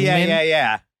Joel Kinnaman.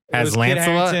 Yeah. As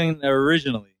Lancelot. Kit Harington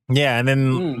originally. Yeah, and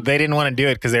then they didn't want to do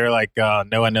it because they were like,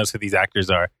 no one knows who these actors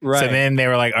are. Right. So then they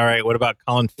were like, all right, what about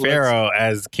Colin Farrell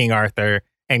as King Arthur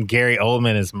and Gary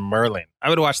Oldman as Merlin? I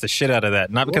would watch the shit out of that,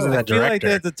 not because of that director. I feel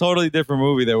like that's a totally different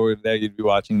movie that you'd be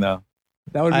watching, though.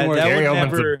 That would be more. Gary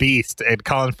Oldman's a beast, and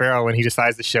Colin Farrell, when he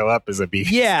decides to show up, is a beast.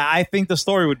 Yeah, I think the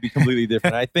story would be completely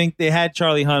different. I think they had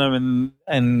Charlie Hunnam,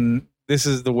 and this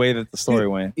is the way that the story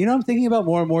went. You know, I'm thinking about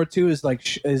more and more too. Is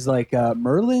like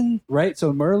Merlin, right?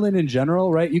 So Merlin in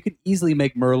general, right? You could easily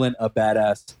make Merlin a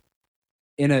badass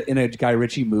in a Guy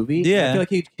Ritchie movie. Yeah, I feel like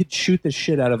he could shoot the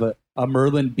shit out of a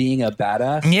Merlin being a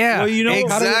badass. Yeah, well, you know,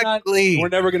 exactly. We're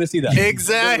never going to see that.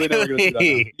 Exactly.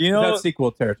 That. You know, that's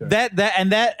sequel territory.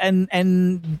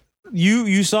 And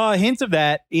you saw a hint of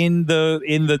that in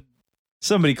the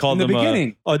somebody called in the them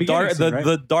beginning,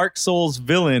 the Dark Souls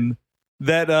villain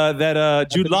that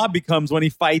Jude Law becomes when he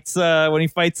fights Merman.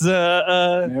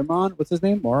 What's his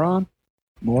name? Moron.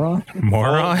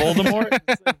 Voldemort.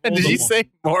 Did you say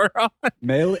moron?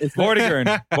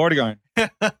 Vortigern. Vortigern.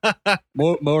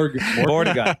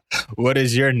 What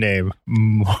is your name?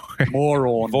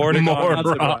 Moron.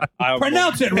 Vortigern.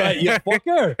 Pronounce it right, you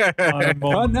fucker.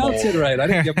 Pronounce it right. I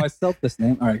didn't give myself this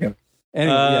name. All right, go.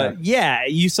 Anyway, yeah,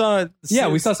 you saw. Yeah,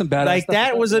 we saw some badass like stuff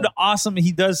that. Was an awesome.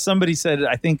 He does. Somebody said,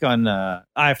 I think on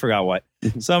I forgot what.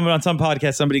 On some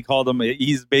podcast, somebody called him.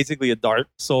 He's basically a Dark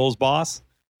Souls boss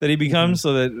that he becomes.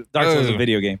 So that Dark Souls is a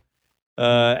video game.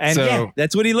 And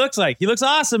that's what he looks like. He looks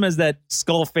awesome as that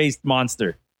skull-faced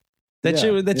monster. That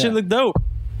should look dope.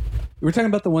 We were talking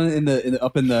about the one in the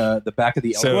up in the back of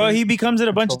the. Well, he becomes it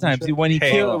a bunch of times. When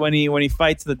he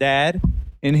fights the dad.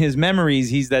 In his memories,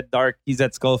 he's that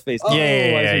skull-faced.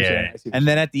 Yeah. And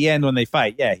then at the end, when they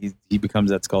fight, he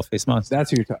becomes that skull-faced monster. That's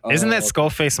who you're talking. Isn't that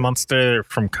skull-faced monster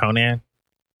from Conan?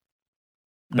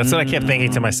 That's what I kept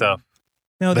thinking to myself.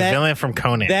 No, the villain from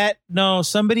Conan.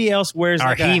 Somebody else wears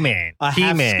like He-Man. a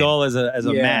half skull as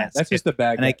a mask. That's just the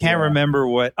bag. And I can't remember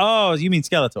what. Oh, you mean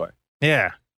Skeletor?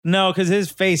 Yeah. No, because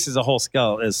his face is a whole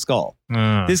skull.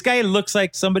 This guy looks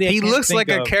like somebody. He looks like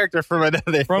a character from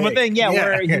another thing.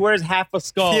 Where he wears half a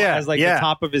skull as like the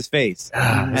top of his face.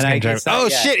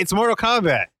 Shit! It's Mortal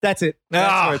Kombat. That's it.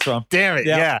 That's where it's from. Damn it!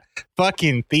 Yeah,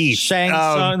 fucking thief.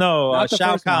 Shao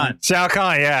Kahn. Shao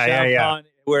Kahn. Yeah. Kahn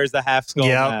wears the half skull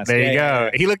mask. There you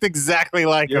go. He looked exactly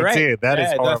like him too. That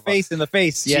is horrible. The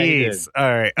face. Yeah, jeez. All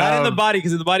right. Not in the body,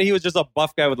 because in the body he was just a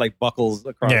buff guy with like buckles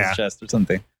across his chest or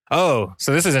something. Oh,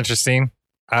 so this is interesting.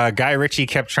 Guy Ritchie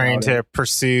kept trying to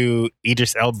pursue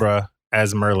Idris Elba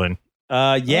as Merlin.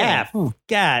 God,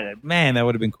 man, that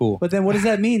would have been cool. But then, what does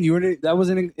that mean? That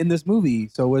wasn't in this movie.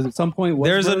 So was at some point?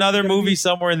 There's another movie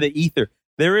somewhere in the ether.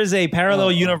 There is a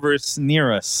parallel universe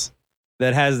near us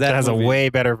that has that. It has movie. A way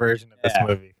better version of this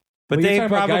movie. But they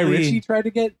probably Guy Ritchie tried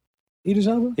to get Idris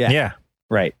Elba. Yeah,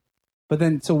 right. But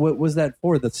then, so what was that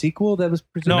for? The sequel that was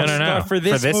presented? No. For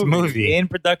this movie, in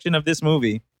production of this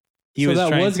movie. So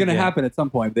that was going to happen at some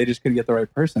point. They just couldn't get the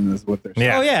right person, is what they're saying.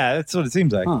 Yeah. Oh, yeah. That's what it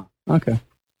seems like. Huh. Okay.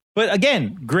 But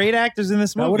again, great actors in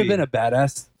this movie. That would have been a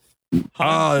badass.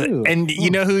 And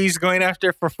you know who he's going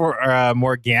after for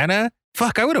Morgana?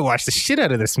 Fuck, I would have watched the shit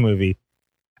out of this movie.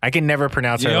 I can never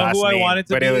pronounce her last name. You know who I wanted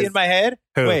to be in my head?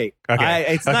 Who? Wait.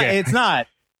 Okay. It's not.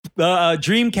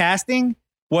 Dream casting?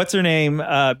 What's her name?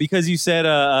 Because you said...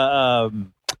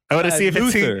 I want to see if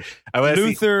Luther. it's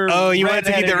Luther. Oh, you wanted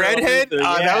to be the redhead? Luther,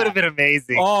 that would have been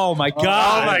amazing. Oh my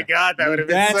god! Oh my god, that would have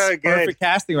been so good. Perfect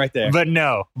casting right there. But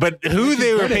no, who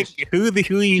they were picking? Who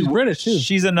he? British too.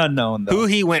 She's an unknown. Though. Who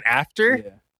he went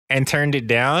after and turned it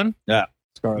down? Yeah.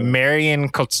 Marion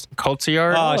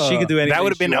Cotillard. Oh, she could do anything. That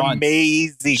would have been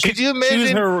amazing. Could you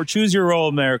imagine? Choose your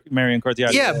role, Marion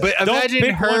Cotillard. Yeah, but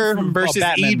imagine her versus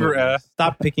Idra.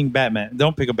 Stop picking Batman.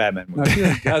 Don't pick a Batman movie.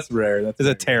 No, that's rare. That's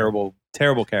a terrible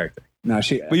character. No,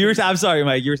 But I'm sorry,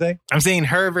 Mike. You were saying? I'm saying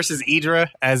her versus Idra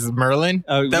as Merlin.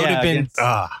 Oh, that would have been.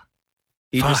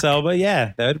 Idris Elba.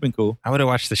 Yeah, that would have been cool. I would have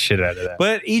watched the shit out of that.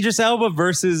 But Idris Elba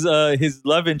versus his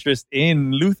love interest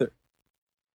in Luther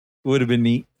would have been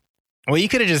neat. Well, you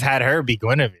could have just had her be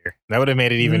Guinevere. That would have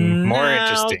made it even more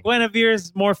interesting. Guinevere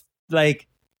is more like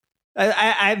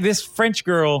this French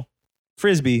girl,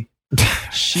 Frisbee.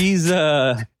 She's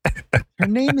her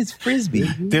name is Frisbee.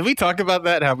 Did we talk about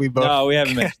that? Have we both? No, we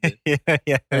haven't mentioned it.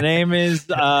 Yeah. Her name is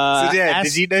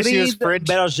did you know she was French?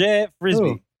 Berger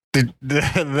Frisbee.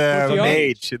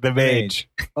 The mage.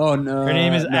 Oh no. Her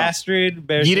name is Astrid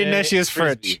Berger. You didn't know she was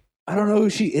French. I don't know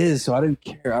who she is, so I didn't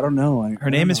care. I don't know.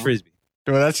 Her name is Frisbee.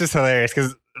 Well, that's just hilarious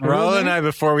because Raul and I,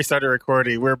 before we started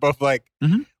recording, we were both like,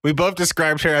 we both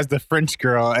described her as the French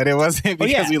girl, and it wasn't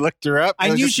because we looked her up. I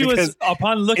knew she was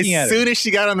upon looking at her. As soon as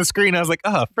she got on the screen, I was like,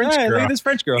 oh, French girl. Look at this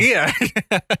French girl. Yeah.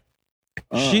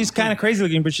 She's kind of crazy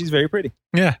looking, but she's very pretty.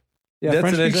 Yeah.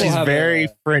 She's very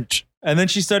French. And then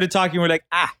she started talking. We're like,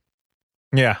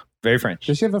 yeah, very French.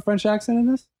 Does she have a French accent in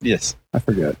this? Yes, I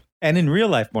forget. And in real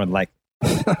life, more than likely.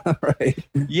 Right.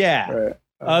 Yeah. Right.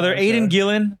 Other Aidan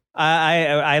Gillen.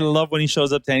 I love when he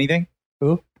shows up to anything.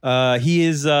 Who? He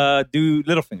is dude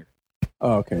Littlefinger.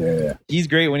 Oh, okay. Yeah. He's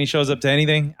great when he shows up to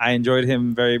anything. I enjoyed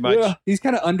him very much. Yeah, he's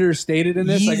kind of understated in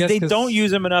this. I guess they don't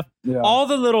use him enough. Yeah. All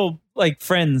the little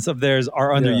friends of theirs are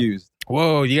underused.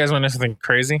 Whoa, you guys want to know something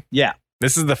crazy? Yeah.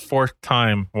 This is the 4th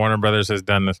time Warner Brothers has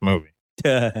done this movie.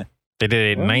 They did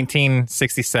it in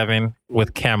 1967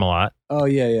 with Camelot. Oh,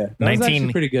 yeah. That was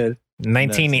actually pretty good.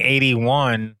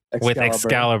 1981 with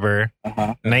Excalibur.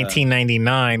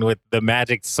 1999 with The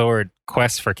Magic Sword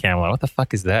Quest for Camelot. What the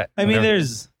fuck is that? I mean,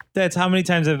 that's how many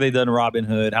times have they done Robin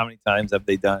Hood? How many times have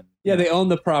they done? Yeah, they own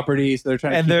the property, so they're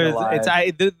trying to keep it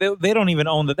alive. They don't even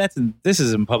own that. This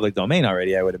is in public domain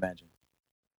already, I would imagine.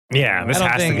 Yeah, this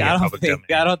has to be public domain.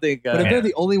 I don't think. But if they're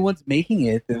the only ones making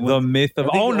it, then the myth of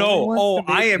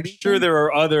I am sure there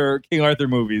are other King Arthur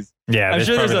movies. Yeah, I'm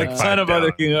sure there's a ton of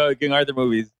other King Arthur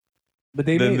movies. But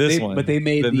they made this one. But they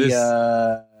made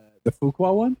the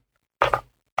Fuqua one.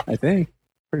 I think,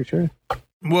 pretty sure.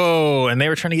 Whoa! And they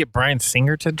were trying to get Bryan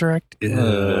Singer to direct.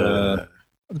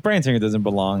 Bryan Singer doesn't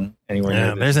belong anywhere.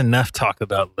 Yeah, there's enough talk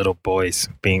about little boys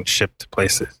being shipped to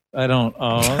places. I don't.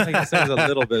 I guess there's a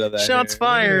little bit of that. Shots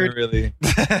fired. Really.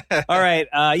 All right.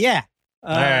 Yeah.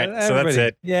 All right. So that's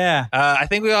it. Yeah. I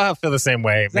think we all feel the same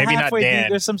way. Maybe not Dan.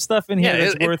 There's some stuff in here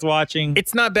that's worth watching.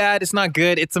 It's not bad. It's not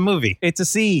good. It's a movie. It's a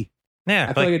C. Yeah.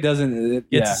 I feel like it doesn't.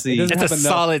 It's a C. It's a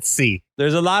solid C.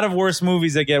 There's a lot of worse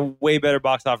movies that get way better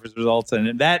box office results,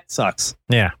 and that sucks.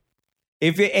 Yeah.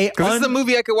 Because this is a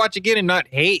movie I could watch again and not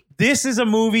hate. This is a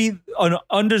movie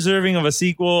undeserving of a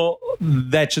sequel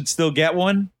that should still get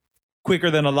one quicker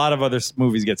than a lot of other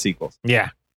movies get sequels. Yeah.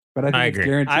 But I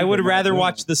agree. I would rather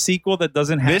watch the sequel that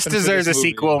doesn't happen. This deserves a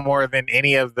sequel more than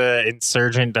any of the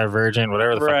Insurgent, Divergent,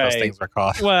 whatever the fuck those things were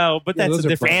called. Well, but that's a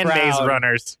different and Maze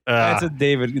Runners. That's a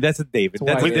David.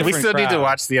 We still need to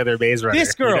watch the other Maze Runners.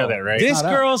 This girl, you know that, right? This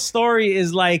girl's story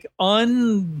is like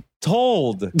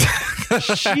untold.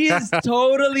 She is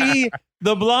totally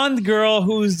the blonde girl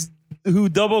who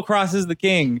double crosses the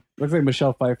king. Looks like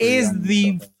Michelle Pfeiffer is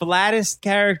the flattest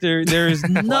character. There is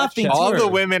nothing. All the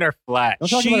women are flat.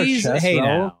 She's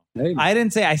now. I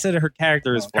didn't say. I said her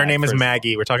character is flat. Her name is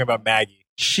Maggie. We're talking about Maggie.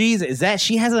 She has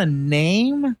a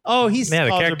name? Oh, the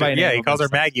character. Yeah, he calls her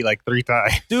Maggie like 3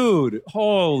 times. Dude,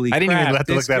 holy! I didn't even have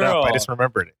to look that up. I just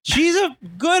remembered it. She's a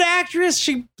good actress.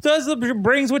 She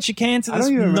brings what she can to this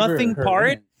nothing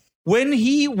part. When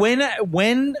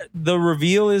the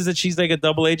reveal is that she's like a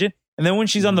double agent, and then when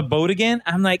she's on the boat again,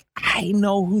 I'm like, I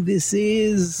know who this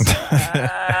is.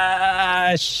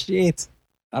 Shit.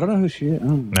 I don't know who she is.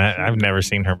 I've never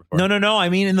seen her before. No. I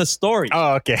mean, in the story.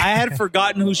 Oh, okay. I had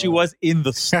forgotten who she was in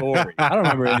the story. I don't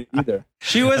remember it either.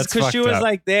 She was because she was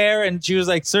like there, and she was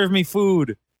like, "Serve me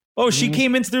food." Oh, she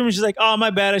came into the room and she's like, "Oh, my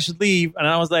bad, I should leave." And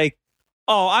I was like,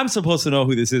 "Oh, I'm supposed to know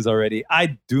who this is already.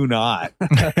 I do not."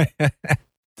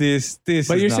 This.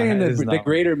 But you're saying the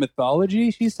greater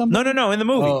mythology? She's something. No. In the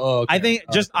movie, okay. I think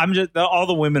all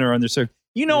the women are underserved.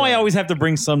 You know, I always have to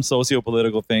bring some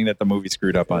socio-political thing that the movie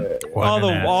screwed up on.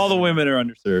 All the women are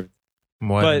underserved.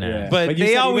 But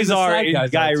they always are in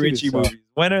Guy Ritchie movies.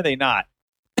 When are they not?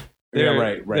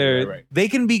 Right. They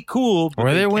can be cool.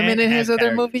 Were there women in his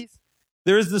other movies?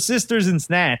 There's the sisters in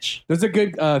Snatch. There's a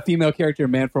good female character,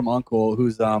 Man from U.N.C.L.E.,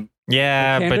 who's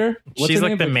but she's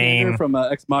like the main from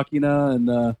Ex Machina,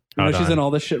 and she's in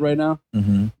all this shit right now.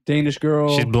 Mm-hmm. Danish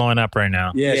girl. She's blowing up right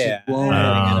now. Yeah. She's blowing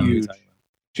up huge.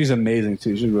 She's amazing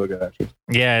too. She's a real good actress.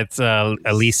 Yeah, it's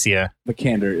Alicia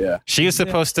Vikander. Yeah, she was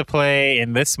supposed to play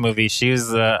in this movie. She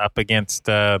was up against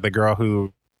the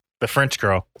French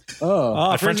girl.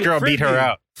 The French girl beat her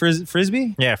out.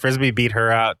 Frisbee? Yeah, Frisbee beat her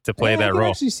out to play that role. I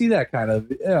actually see that kind of.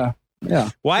 Yeah.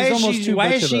 Why does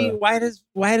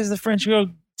the French girl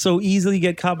so easily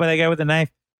get caught by that guy with a knife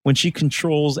when she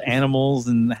controls animals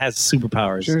and has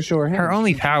superpowers? Sure. Her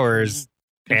only power is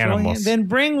animals. Then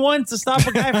bring one to stop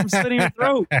a guy from slitting her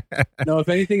throat. No, if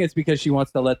anything, it's because she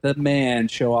wants to let the man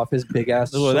show off his big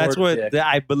ass. Well, that's what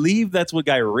I believe. That's what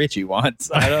Guy Ritchie wants.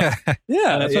 That's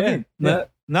what I mean.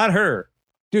 Not her,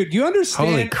 dude. You understand?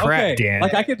 Holy crap, Dan!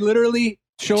 Like I could literally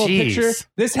show a picture.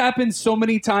 This happens so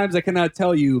many times. I cannot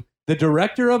tell you. The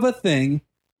director of a thing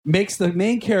makes the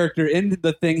main character in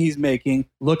the thing he's making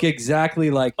look exactly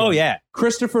like him. Oh yeah,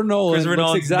 Christopher Nolan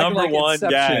looks exactly number like one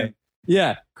Inception. guy.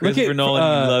 Yeah, Christopher Nolan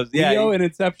loves Leo in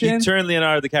Inception. He turned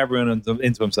Leonardo DiCaprio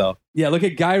into himself. Yeah, look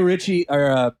at Guy Ritchie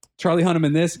or Charlie Hunnam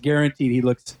in this. Guaranteed, he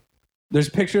looks. There's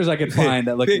pictures I could find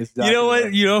that look. Exactly you know what?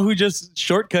 Like. You know who just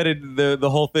shortcutted the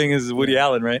whole thing is Woody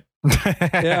Allen, right?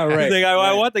 Yeah, right. He's like,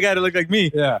 I want the guy to look like me.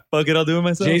 Yeah, fuck it, I'll do it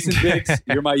myself. Jason Biggs,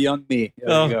 you're my young me.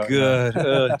 There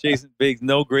good. Jason Biggs,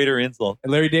 no greater insult.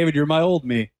 And Larry David, you're my old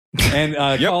me. And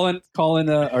Colin,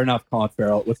 or not Colin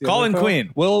Farrell. What's the Colin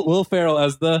Quinn. Will Ferrell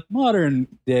as the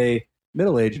modern day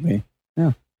middle-aged me.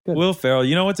 Yeah, good. Will Ferrell.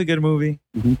 You know what's a good movie?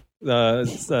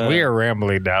 Mm-hmm. We are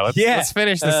rambling now. Let's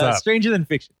finish this up. Stranger Than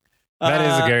Fiction. That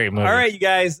is a great movie. All right, you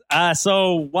guys.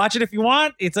 So watch it if you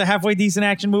want. It's a halfway decent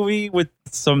action movie with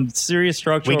some serious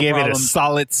structural problems. We gave it a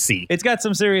solid C. It's got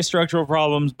some serious structural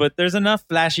problems, but there's enough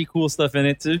flashy, cool stuff in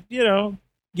it to,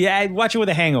 watch it with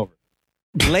a hangover.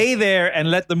 Lay there and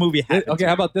let the movie happen. Okay,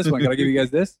 how about this one? Can I give you guys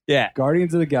this? Yeah.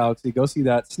 Guardians of the Galaxy. Go see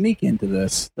that. Sneak into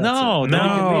this. No, no.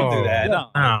 Don't do that.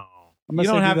 No. You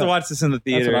don't have to watch this in the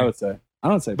theater. That's what I would say. I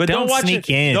don't say. But don't watch it.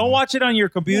 Don't watch it on your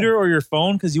computer or your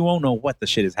phone because you won't know what the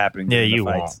shit is happening. Yeah, you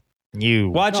won't. You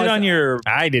watch it on your.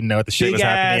 I didn't know what the shit was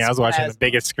happening. I was watching the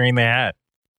biggest screen they had.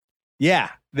 Yeah,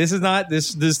 this is not.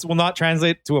 This will not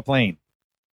translate to a plane.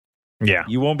 Yeah,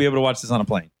 you won't be able to watch this on a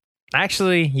plane.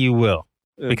 Actually, you will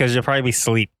because you'll probably be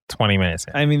asleep 20 minutes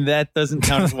in. I mean, that doesn't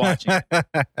count as watching. All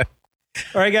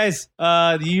right, guys.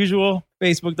 The usual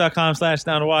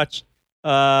Facebook.com/Down to Watch.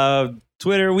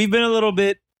 Twitter. We've been a little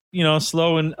bit,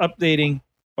 slow in updating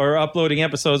or uploading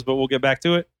episodes, but we'll get back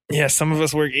to it. Yeah, some of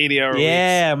us work 80-hour weeks.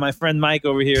 Yeah, my friend Mike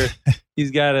over here,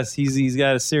 he's got a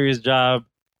serious job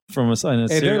from us on a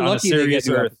serious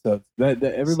earth. Episodes.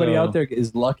 Everybody out there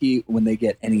is lucky when they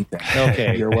get anything.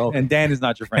 Okay, you're welcome. And Dan is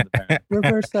not your friend, apparently.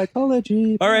 Reverse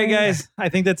psychology. All right, guys. I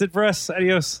think that's it for us.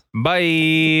 Adios.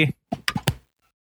 Bye.